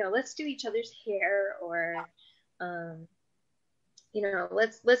let's do each other's hair, or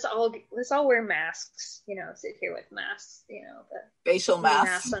let's all wear masks, sit here with masks, the facial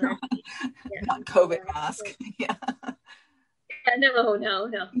masks, masks on our feet. Yeah, not COVID mask. Yeah. No,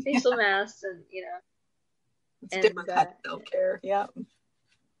 facial masks, and it's different kind of self-care. Yeah.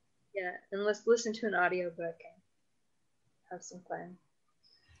 Yeah, and let's listen to an audiobook and have some fun.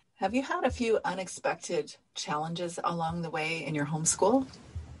 Have you had a few unexpected challenges along the way in your homeschool?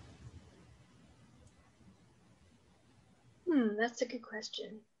 That's a good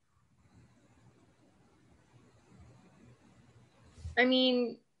question. I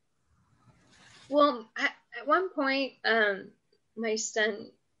mean, well, at one point, my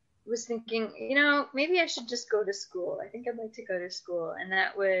son was thinking, maybe I should just go to school. I think I'd like to go to school. And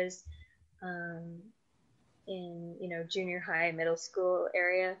that was in, junior high, middle school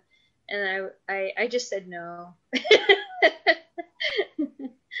area. And I just said no.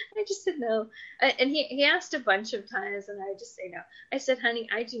 I just said no. And he asked a bunch of times, and I just say no. I said, honey,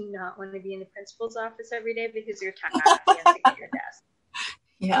 I do not want to be in the principal's office every day because you're tapping against your desk.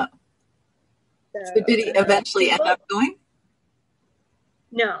 Yeah. So did he eventually end up going?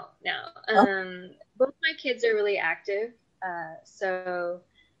 No. Both my kids are really active, so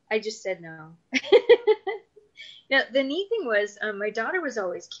I just said no. Now, the neat thing was my daughter was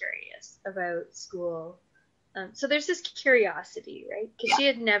always curious about school. So there's this curiosity, right? Because she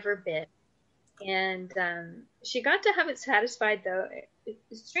had never been. And she got to have it satisfied, though.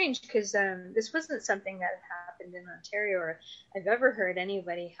 It's strange because this wasn't something that had happened in Ontario or I've ever heard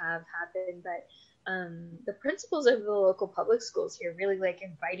anybody have happen. But the principals of the local public schools here really like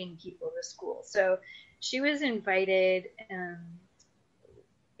inviting people to school. So she was invited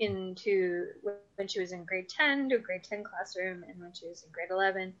into, when she was in grade 10, to a grade 10 classroom, and when she was in grade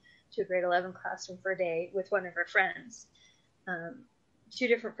 11 to a grade 11 classroom for a day with one of her friends. Two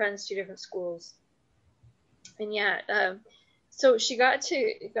different friends, two different schools. And so she got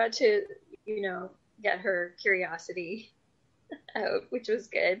to get her curiosity out, which was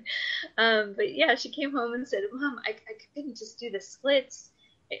good. But yeah, she came home and said, Mom, I couldn't just do the splits.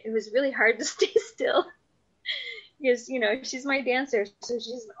 It was really hard to stay still. Because, she's my dancer, so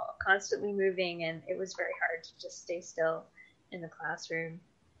she's constantly moving, and it was very hard to just stay still in the classroom.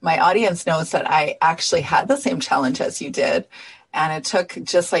 My audience knows that I actually had the same challenge as you did. And it took,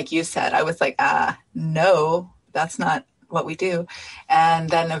 just like you said, I was like, no, that's not what we do. And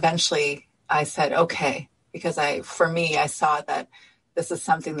then eventually I said, okay, because I saw that this is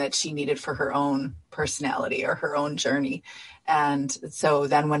something that she needed for her own personality or her own journey. And so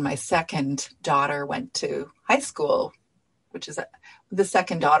then when my second daughter went to high school, which is the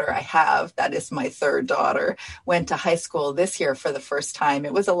second daughter I have, that is my third daughter, went to high school this year for the first time.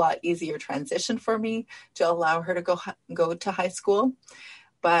 It was a lot easier transition for me to allow her to go to high school.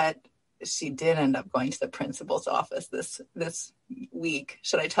 But she did end up going to the principal's office this week.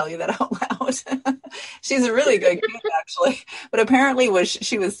 Should I tell you that out loud? She's a really good kid, actually. But apparently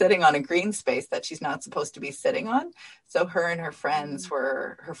she was sitting on a green space that she's not supposed to be sitting on. So her and her friends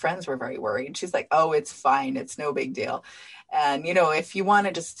were very worried. She's like, oh, it's fine. It's no big deal. And, if you want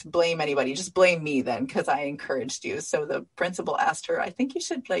to just blame anybody, just blame me then, because I encouraged you. So the principal asked her, I think you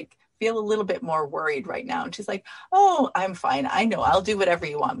should feel a little bit more worried right now. And she's like, oh, I'm fine. I know I'll do whatever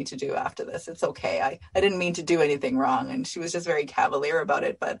you want me to do after this. It's okay. I didn't mean to do anything wrong. And she was just very cavalier about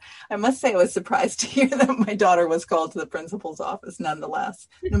it. But I must say I was surprised to hear that my daughter was called to the principal's office nonetheless,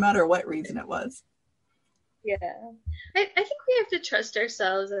 no matter what reason it was. Yeah. I think we have to trust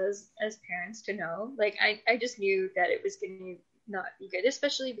ourselves as parents to know. I just knew that it was going to not be good,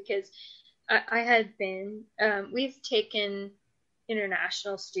 especially because I had been, we've taken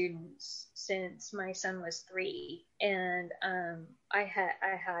international students since my son was 3, and I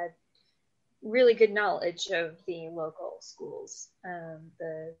had really good knowledge of the local schools,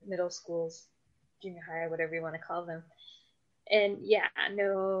 the middle schools, junior high, whatever you want to call them. And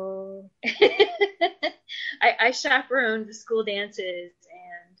no, I chaperoned the school dances,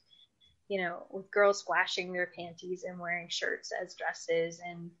 and with girls splashing their panties and wearing shirts as dresses,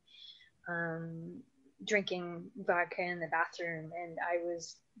 and drinking vodka in the bathroom, and I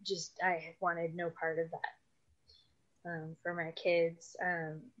wanted no part of that for my kids.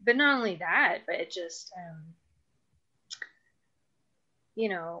 But not only that, but just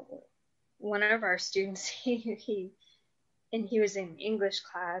one of our students, he was in English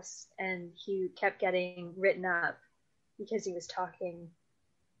class, and he kept getting written up because he was talking,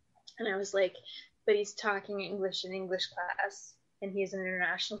 and I was like, but he's talking English in English class, and he's an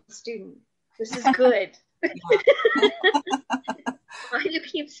international student. This is good. Yeah. Why do you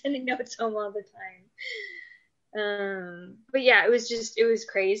keep sending notes home all the time? But yeah, it was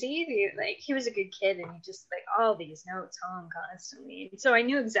crazy. Like, he was a good kid, and he just, like, all these notes home constantly. And so I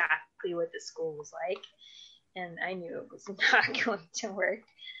knew exactly what the school was like, and I knew it was not going to work.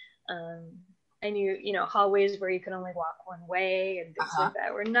 I knew, hallways where you could only walk one way and things like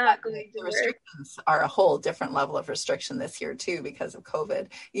that were not going to the work. restrictions are a whole different level of restriction this year too because of COVID,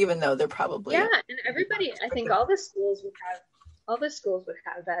 even though they're probably and everybody, I think all the schools would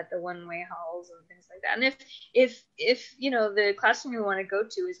have that, the one-way halls and things like that. And if the classroom you want to go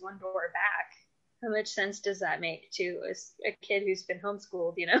to is one door back, how much sense does that make to a kid who's been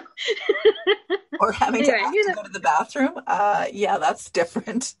homeschooled, or having to go to the bathroom? Yeah, that's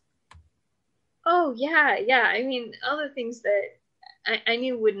different. Oh, yeah. I mean, all the things that I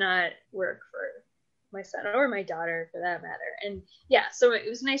knew would not work for my son or my daughter, for that matter. And yeah, so it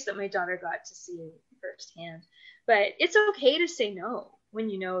was nice that my daughter got to see firsthand. But it's okay to say no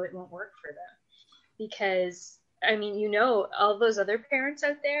when you know it won't work for them. Because, I mean, all those other parents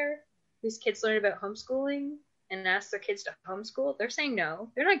out there whose kids learn about homeschooling and ask their kids to homeschool, they're saying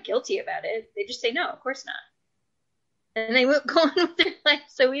no. They're not guilty about it. They just say no, of course not. And they won't go on with their life,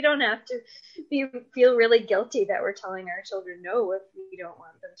 so we don't have to feel really guilty that we're telling our children no if we don't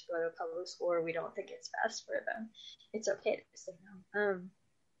want them to go to a public school or we don't think it's best for them. It's okay to say no.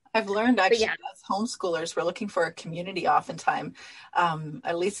 I've learned actually as homeschoolers, we're looking for a community oftentimes.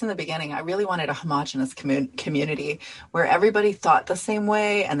 At least in the beginning, I really wanted a homogenous community where everybody thought the same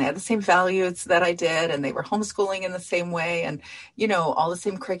way and they had the same values that I did and they were homeschooling in the same way and, all the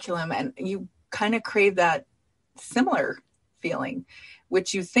same curriculum. And you kind of crave that similar feeling,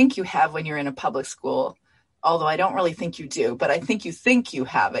 which you think you have when you're in a public school, although I don't really think you do, but I think you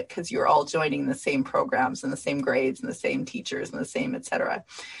have it because you're all joining the same programs and the same grades and the same teachers and the same, et cetera.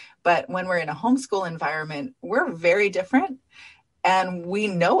 But when we're in a homeschool environment, we're very different and we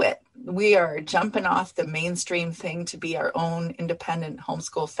know it. We are jumping off the mainstream thing to be our own independent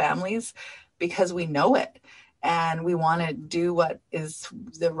homeschool families because we know it. And we want to do what is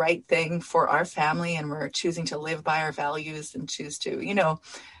the right thing for our family. And we're choosing to live by our values and choose to,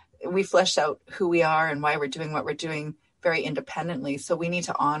 we flesh out who we are and why we're doing what we're doing very independently. So we need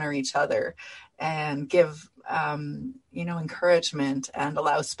to honor each other and give, encouragement and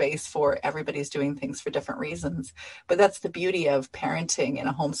allow space for everybody's doing things for different reasons. But that's the beauty of parenting in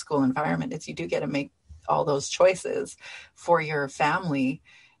a homeschool environment is you do get to make all those choices for your family.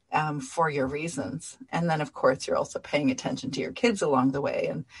 For your reasons. And then, of course, you're also paying attention to your kids along the way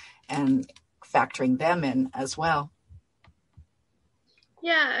and factoring them in as well.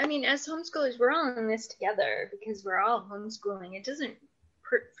 Yeah, I mean, as homeschoolers, we're all in this together because we're all homeschooling. It doesn't,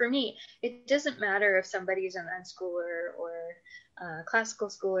 for me, it doesn't matter if somebody's an unschooler or classical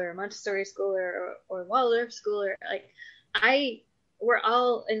schooler or Montessori schooler or Waldorf schooler. We're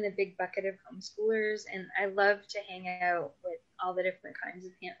all in the big bucket of homeschoolers, and I love to hang out with all the different kinds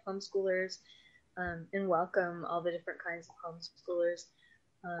of homeschoolers and welcome all the different kinds of homeschoolers.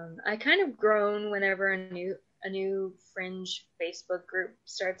 I kind of groan whenever a new fringe Facebook group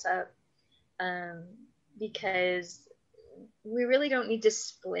starts up because we really don't need to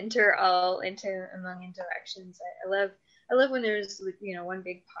splinter all into a million directions. I love when there's one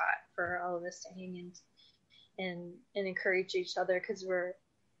big pot for all of us to hang in and encourage each other because we're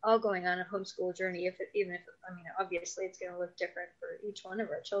all going on a homeschool journey. Obviously it's going to look different for each one of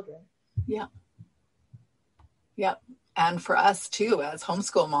our children. Yeah. And for us too, as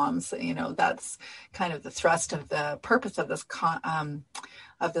homeschool moms, that's kind of the thrust of the purpose of this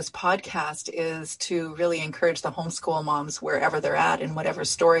podcast is to really encourage the homeschool moms wherever they're at in whatever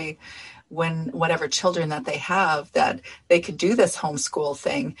story, whatever children that they have, that they could do this homeschool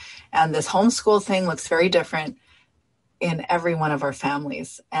thing. And this homeschool thing looks very different in every one of our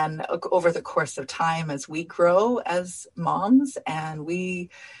families. And over the course of time, as we grow as moms and we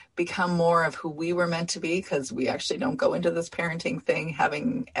become more of who we were meant to be, because we actually don't go into this parenting thing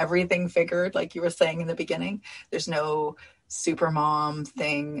having everything figured, like you were saying in the beginning. There's no super mom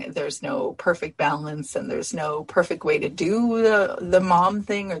thing. There's no perfect balance, and there's no perfect way to do the mom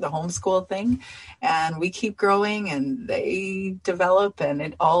thing or the homeschool thing. And we keep growing and they develop, and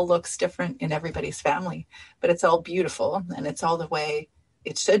it all looks different in everybody's family, but it's all beautiful and it's all the way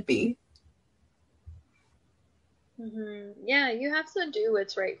it should be. Mm-hmm. Yeah, you have to do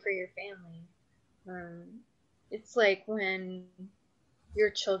what's right for your family. It's like when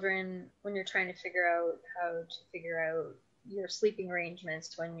you're trying to figure out how to figure out your sleeping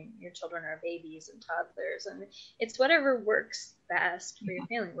arrangements when your children are babies and toddlers, and it's whatever works best for your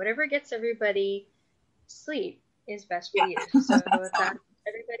family. Whatever gets everybody sleep is best for you. So if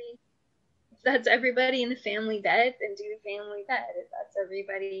that's everybody in the family bed, then do the family bed. If that's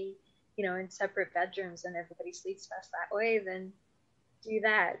everybody, in separate bedrooms and everybody sleeps best that way, then do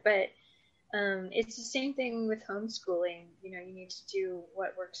that. But it's the same thing with homeschooling. You need to do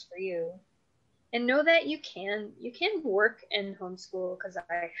what works for you, and know that you can work and homeschool, because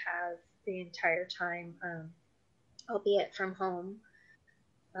I have the entire time, albeit from home,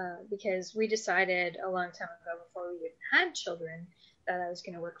 because we decided a long time ago, before we even had children, that I was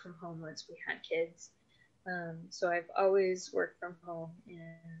going to work from home once we had kids. So I've always worked from home,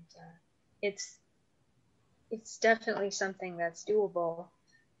 and it's definitely something that's doable.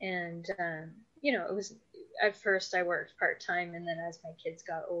 And it was, at first I worked part-time, and then as my kids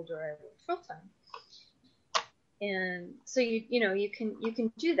got older, I worked full-time. And so you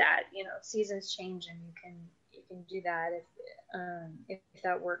can do that. Seasons change, and you can do that if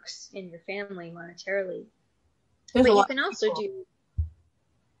that works in your family monetarily. But you can also do.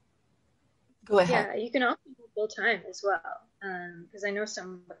 Go ahead. Yeah, you can also do full-time as well, because I know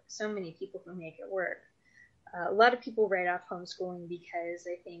so many people who make it work. A lot of people write off homeschooling because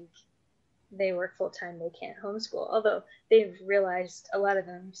they think they work full-time, they can't homeschool. Although they've realized, a lot of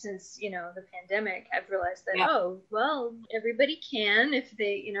them, since, the pandemic, have realized that, oh, well, everybody can. If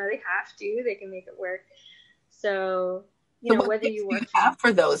they, they have to, they can make it work. So, whether you work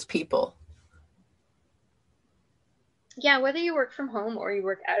for those people. Yeah, whether you work from home or you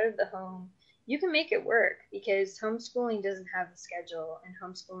work out of the home, you can make it work, because homeschooling doesn't have a schedule, and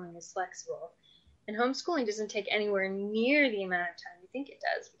homeschooling is flexible. And homeschooling doesn't take anywhere near the amount of time you think it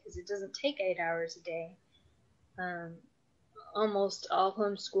does, because it doesn't take 8 hours a day. Almost all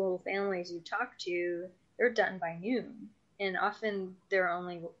homeschool families you talk to, they're done by noon. And often they're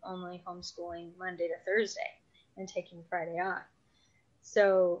only homeschooling Monday to Thursday and taking Friday off.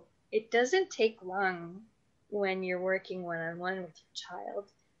 So it doesn't take long when you're working one-on-one with your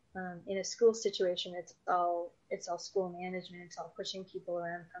child. In a school situation, it's all school management. It's all pushing people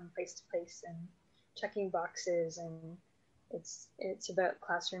around from place to place and checking boxes, and it's about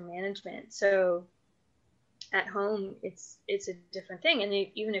classroom management. So at home, it's a different thing. And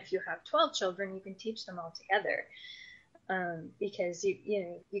even if you have 12 children, you can teach them all together, because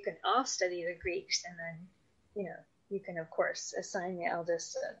you can all study the Greeks, and then you can, of course, assign the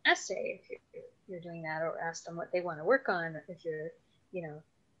eldest an essay if you're doing that, or ask them what they want to work on if you're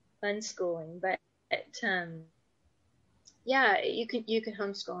unschooling. But you can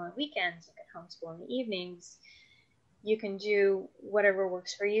homeschool on weekends, you can homeschool in the evenings, you can do whatever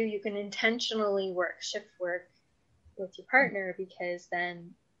works for you. You can intentionally shift work with your partner, because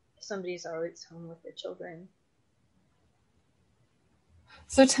then somebody's always home with their children.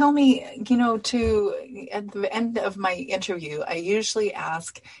 So tell me, at the end of my interview, I usually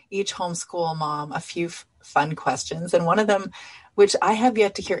ask each homeschool mom a few fun questions. And one of them, which I have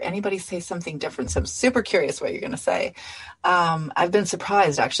yet to hear anybody say something different, so I'm super curious what you're going to say. I've been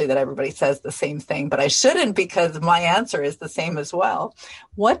surprised, actually, that everybody says the same thing, but I shouldn't, because my answer is the same as well.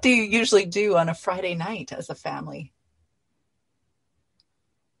 What do you usually do on a Friday night as a family?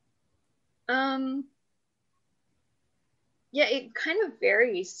 Yeah, it kind of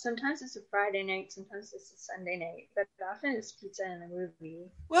varies. Sometimes it's a Friday night, sometimes it's a Sunday night, but often it's pizza and a movie.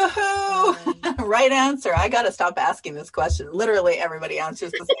 Woohoo! Right answer. I got to stop asking this question. Literally everybody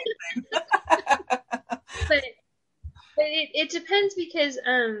answers the same thing. But it depends, because,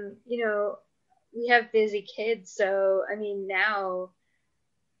 we have busy kids. So, now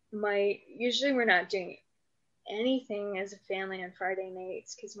usually we're not doing anything as a family on Friday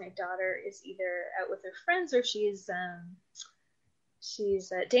nights, because my daughter is either out with her friends, or she's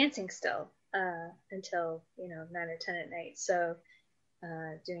dancing still until 9 or 10 at night. So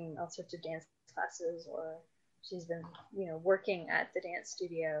doing all sorts of dance classes, or she's been working at the dance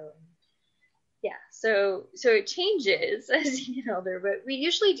studio. Yeah, so it changes as you get older, but we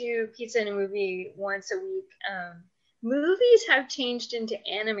usually do pizza and a movie once a week. Movies have changed into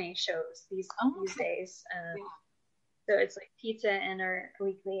anime shows these days. So it's like pizza and our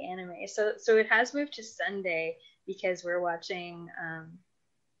weekly anime. So it has moved to Sunday, because we're watching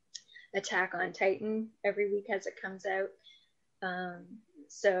Attack on Titan every week as it comes out.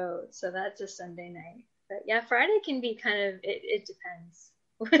 So that's a Sunday night. But yeah, Friday can be kind of, it depends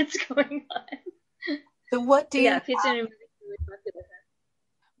what's going on. So what do you pizza and a movie.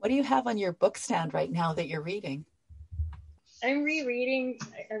 What do you have on your book stand right now that you're reading? I'm rereading.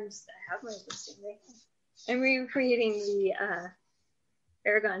 I have my book stand right now. I'm rereading the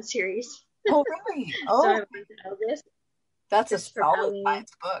Aragon series. Oh, really? Oh, so I'm on the eldest. That's a solid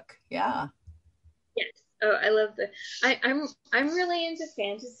science book. Yeah. Yes. Oh, I love I'm really into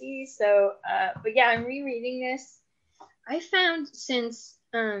fantasy. So, but yeah, I'm rereading this. I found, since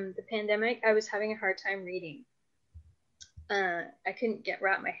the pandemic, I was having a hard time reading. I couldn't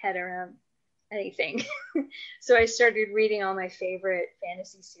wrap my head around anything. So I started reading all my favorite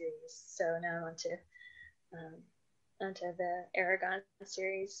fantasy series. So now I'm onto the Aragon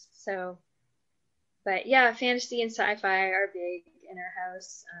series. So, but yeah, fantasy and sci-fi are big in our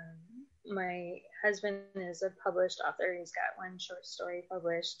house. My husband is a published author. He's got one short story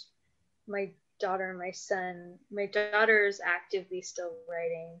published. My daughter and my daughter's actively still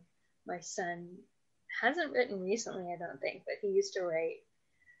writing. My son hasn't written recently, I don't think, but he used to write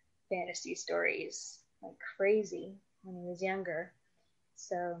fantasy stories like crazy when he was younger.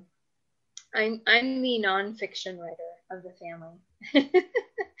 So I'm the nonfiction writer of the family.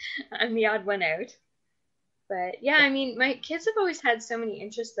 I'm the odd one out. But yeah, I mean, my kids have always had so many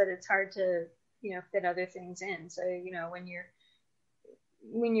interests that it's hard to, fit other things in. So,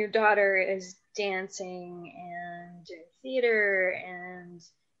 when your daughter is dancing and doing theater and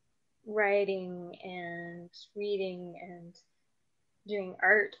writing and reading and doing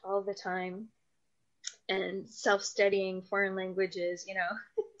art all the time and self-studying foreign languages,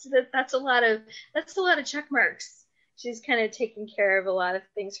 that's a lot of check marks. She's kind of taking care of a lot of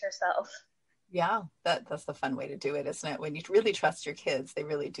things herself. Yeah, that's the fun way to do it, isn't it? When you really trust your kids, they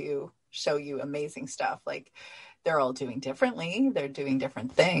really do show you amazing stuff. Like they're all doing differently, they're doing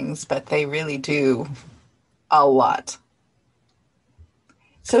different things, but they really do a lot.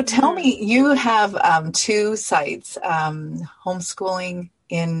 So tell me, you have two sites, homeschooling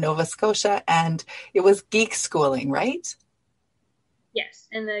in Nova Scotia, and it was Geek Schooling, right? Yes,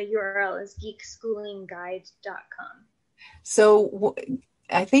 and the URL is geekschoolingguide.com. So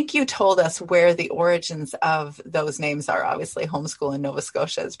I think you told us where the origins of those names are. Obviously, homeschool in Nova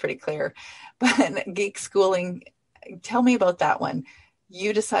Scotia is pretty clear. But Geek Schooling, tell me about that one.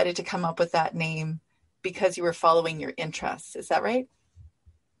 You decided to come up with that name because you were following your interests. Is that right?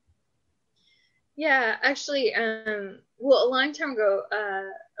 Yeah, actually, well, a long time ago,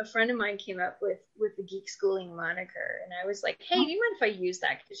 a friend of mine came up with the Geek Schooling moniker, and I was like, "Hey, do you mind if I use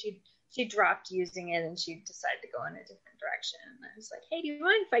that?" Because she dropped using it and she decided to go in a different direction. And I was like, "Hey, do you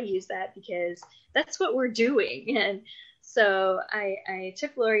mind if I use that? Because that's what we're doing." And so I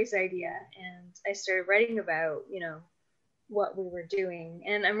took Lori's idea and I started writing about what we were doing,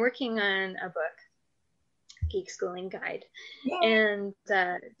 and I'm working on a book, Geek Schooling Guide, and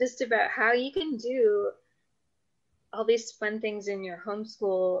just about how you can do all these fun things in your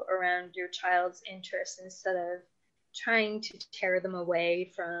homeschool around your child's interests instead of trying to tear them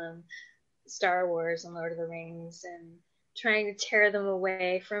away from Star Wars and Lord of the Rings and trying to tear them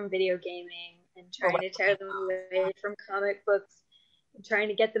away from video gaming and trying to tear them away from comic books and trying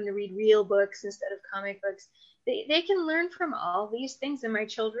to get them to read real books instead of comic books. They can learn from all these things, and my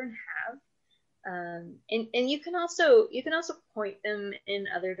children have. And you can also point them in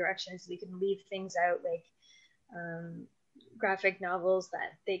other directions. You can leave things out like graphic novels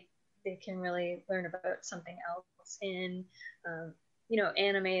that they can really learn about something else in.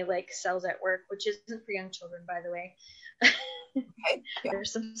 Anime like Cells at Work, which isn't for young children, by the way. Okay. Yeah.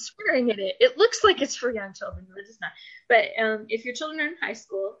 There's some swearing in it. It looks like it's for young children, but it's not. But if your children are in high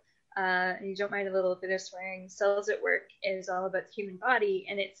school and you don't mind a little bit of swearing, Cells at Work is all about the human body,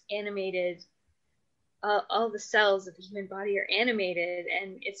 and it's animated. All the cells of the human body are animated,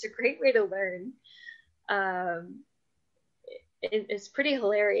 and it's a great way to learn. It's pretty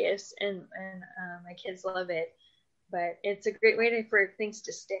hilarious, and my kids love it. But it's a great way for things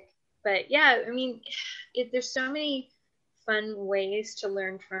to stick. But yeah, I mean, there's so many fun ways to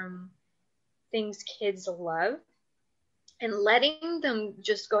learn from things kids love, and letting them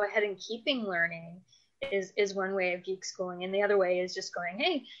just go ahead and keeping learning is one way of geek schooling, and the other way is just going,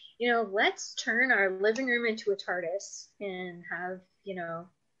 hey, let's turn our living room into a TARDIS and have,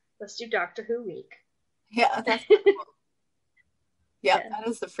 let's do Doctor Who week. Yeah, that's cool. Yeah, that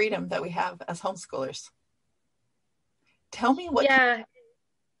is the freedom that we have as homeschoolers. Tell me what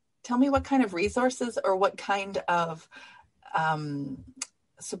kind of resources or what kind of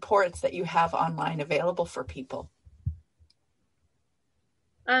supports that you have online available for people.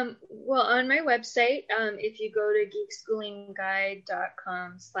 Well, on my website, if you go to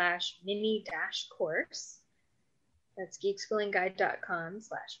geekschoolingguide.com/mini-course, that's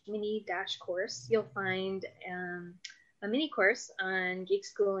geekschoolingguide.com/mini-course, you'll find a mini course on geek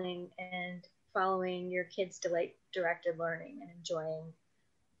schooling and following your kids' directed learning and enjoying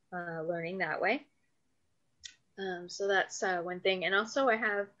learning that way. So that's one thing. And also I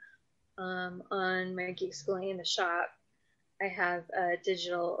have on my Geek Schooling in the shop, I have a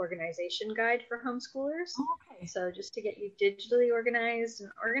digital organization guide for homeschoolers. Oh, okay. So just to get you digitally organized,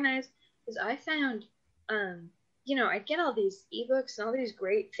 because I found I'd get all these ebooks and all these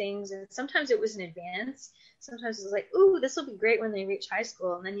great things, and sometimes it was in advance. Sometimes it was like, ooh, this will be great when they reach high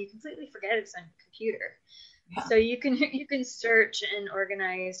school, and then you completely forget it's on your computer. Yeah. So you can search and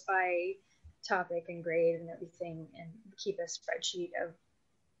organize by topic and grade and everything, and keep a spreadsheet of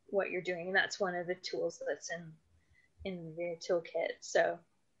what you're doing. And that's one of the tools that's in the toolkit. So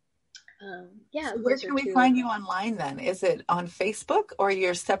so where can we find you online then? Is it on Facebook or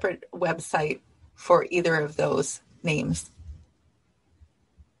your separate website for either of those names?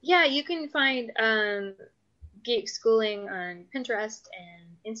 Yeah, you can find Geek Schooling on Pinterest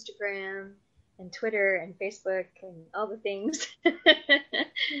and Instagram and Twitter and Facebook and all the things.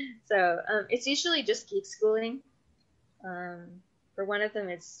 So it's usually just Geek Schooling. For one of them,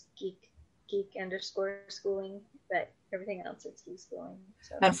 it's geek _schooling, but everything else it's Geek Schooling.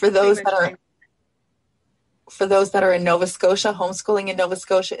 So and for those that are in Nova Scotia, Homeschooling in Nova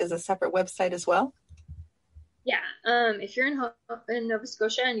Scotia is a separate website as well? Yeah. If you're in Nova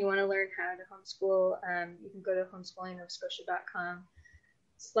Scotia and you want to learn how to homeschool, you can go to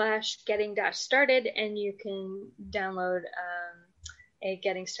homeschoolingnovascotia.com/getting-started, and you can download a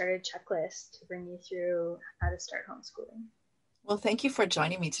getting started checklist to bring you through how to start homeschooling. Well, thank you for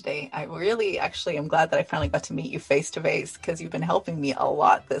joining me today. I really actually am glad that I finally got to meet you face to face, because you've been helping me a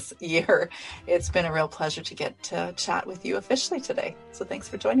lot this year. It's been a real pleasure to get to chat with you officially today. So thanks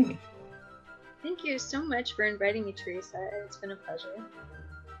for joining me. Thank you so much for inviting me, Teresa. It's been a pleasure.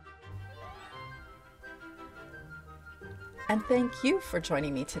 And thank you for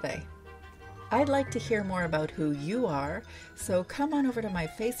joining me today. I'd like to hear more about who you are, so come on over to my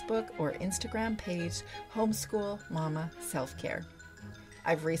Facebook or Instagram page, Homeschool Mama Self-Care.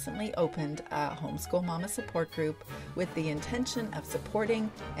 I've recently opened a Homeschool Mama support group with the intention of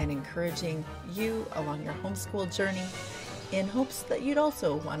supporting and encouraging you along your homeschool journey, in hopes that you'd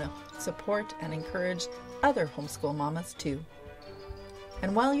also want to support and encourage other homeschool mamas too.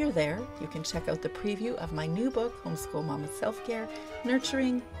 And while you're there, you can check out the preview of my new book, Homeschool Mama Self-Care,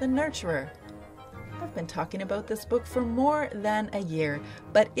 Nurturing the Nurturer. I've been talking about this book for more than a year,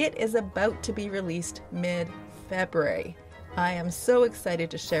 but it is about to be released mid-February. I am so excited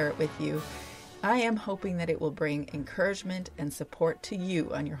to share it with you. I am hoping that it will bring encouragement and support to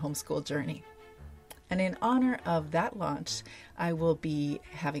you on your homeschool journey. And in honor of that launch, I will be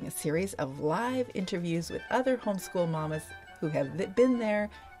having a series of live interviews with other homeschool mamas who have been there,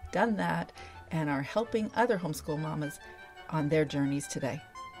 done that, and are helping other homeschool mamas on their journeys today.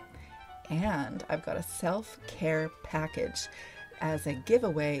 And I've got a self-care package as a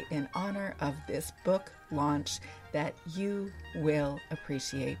giveaway in honor of this book launch that you will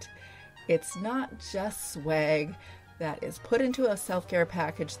appreciate. It's not just swag that is put into a self-care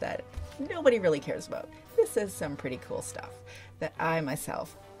package that nobody really cares about. This is some pretty cool stuff that I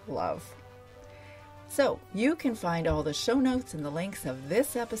myself love. So you can find all the show notes and the links of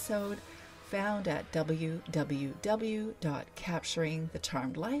this episode found at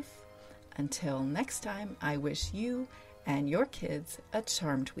www.capturingthecharmedlife. Until next time, I wish you and your kids a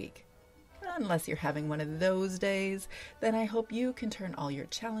charmed week. Unless you're having one of those days, then I hope you can turn all your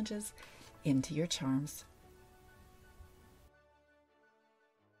challenges into your charms.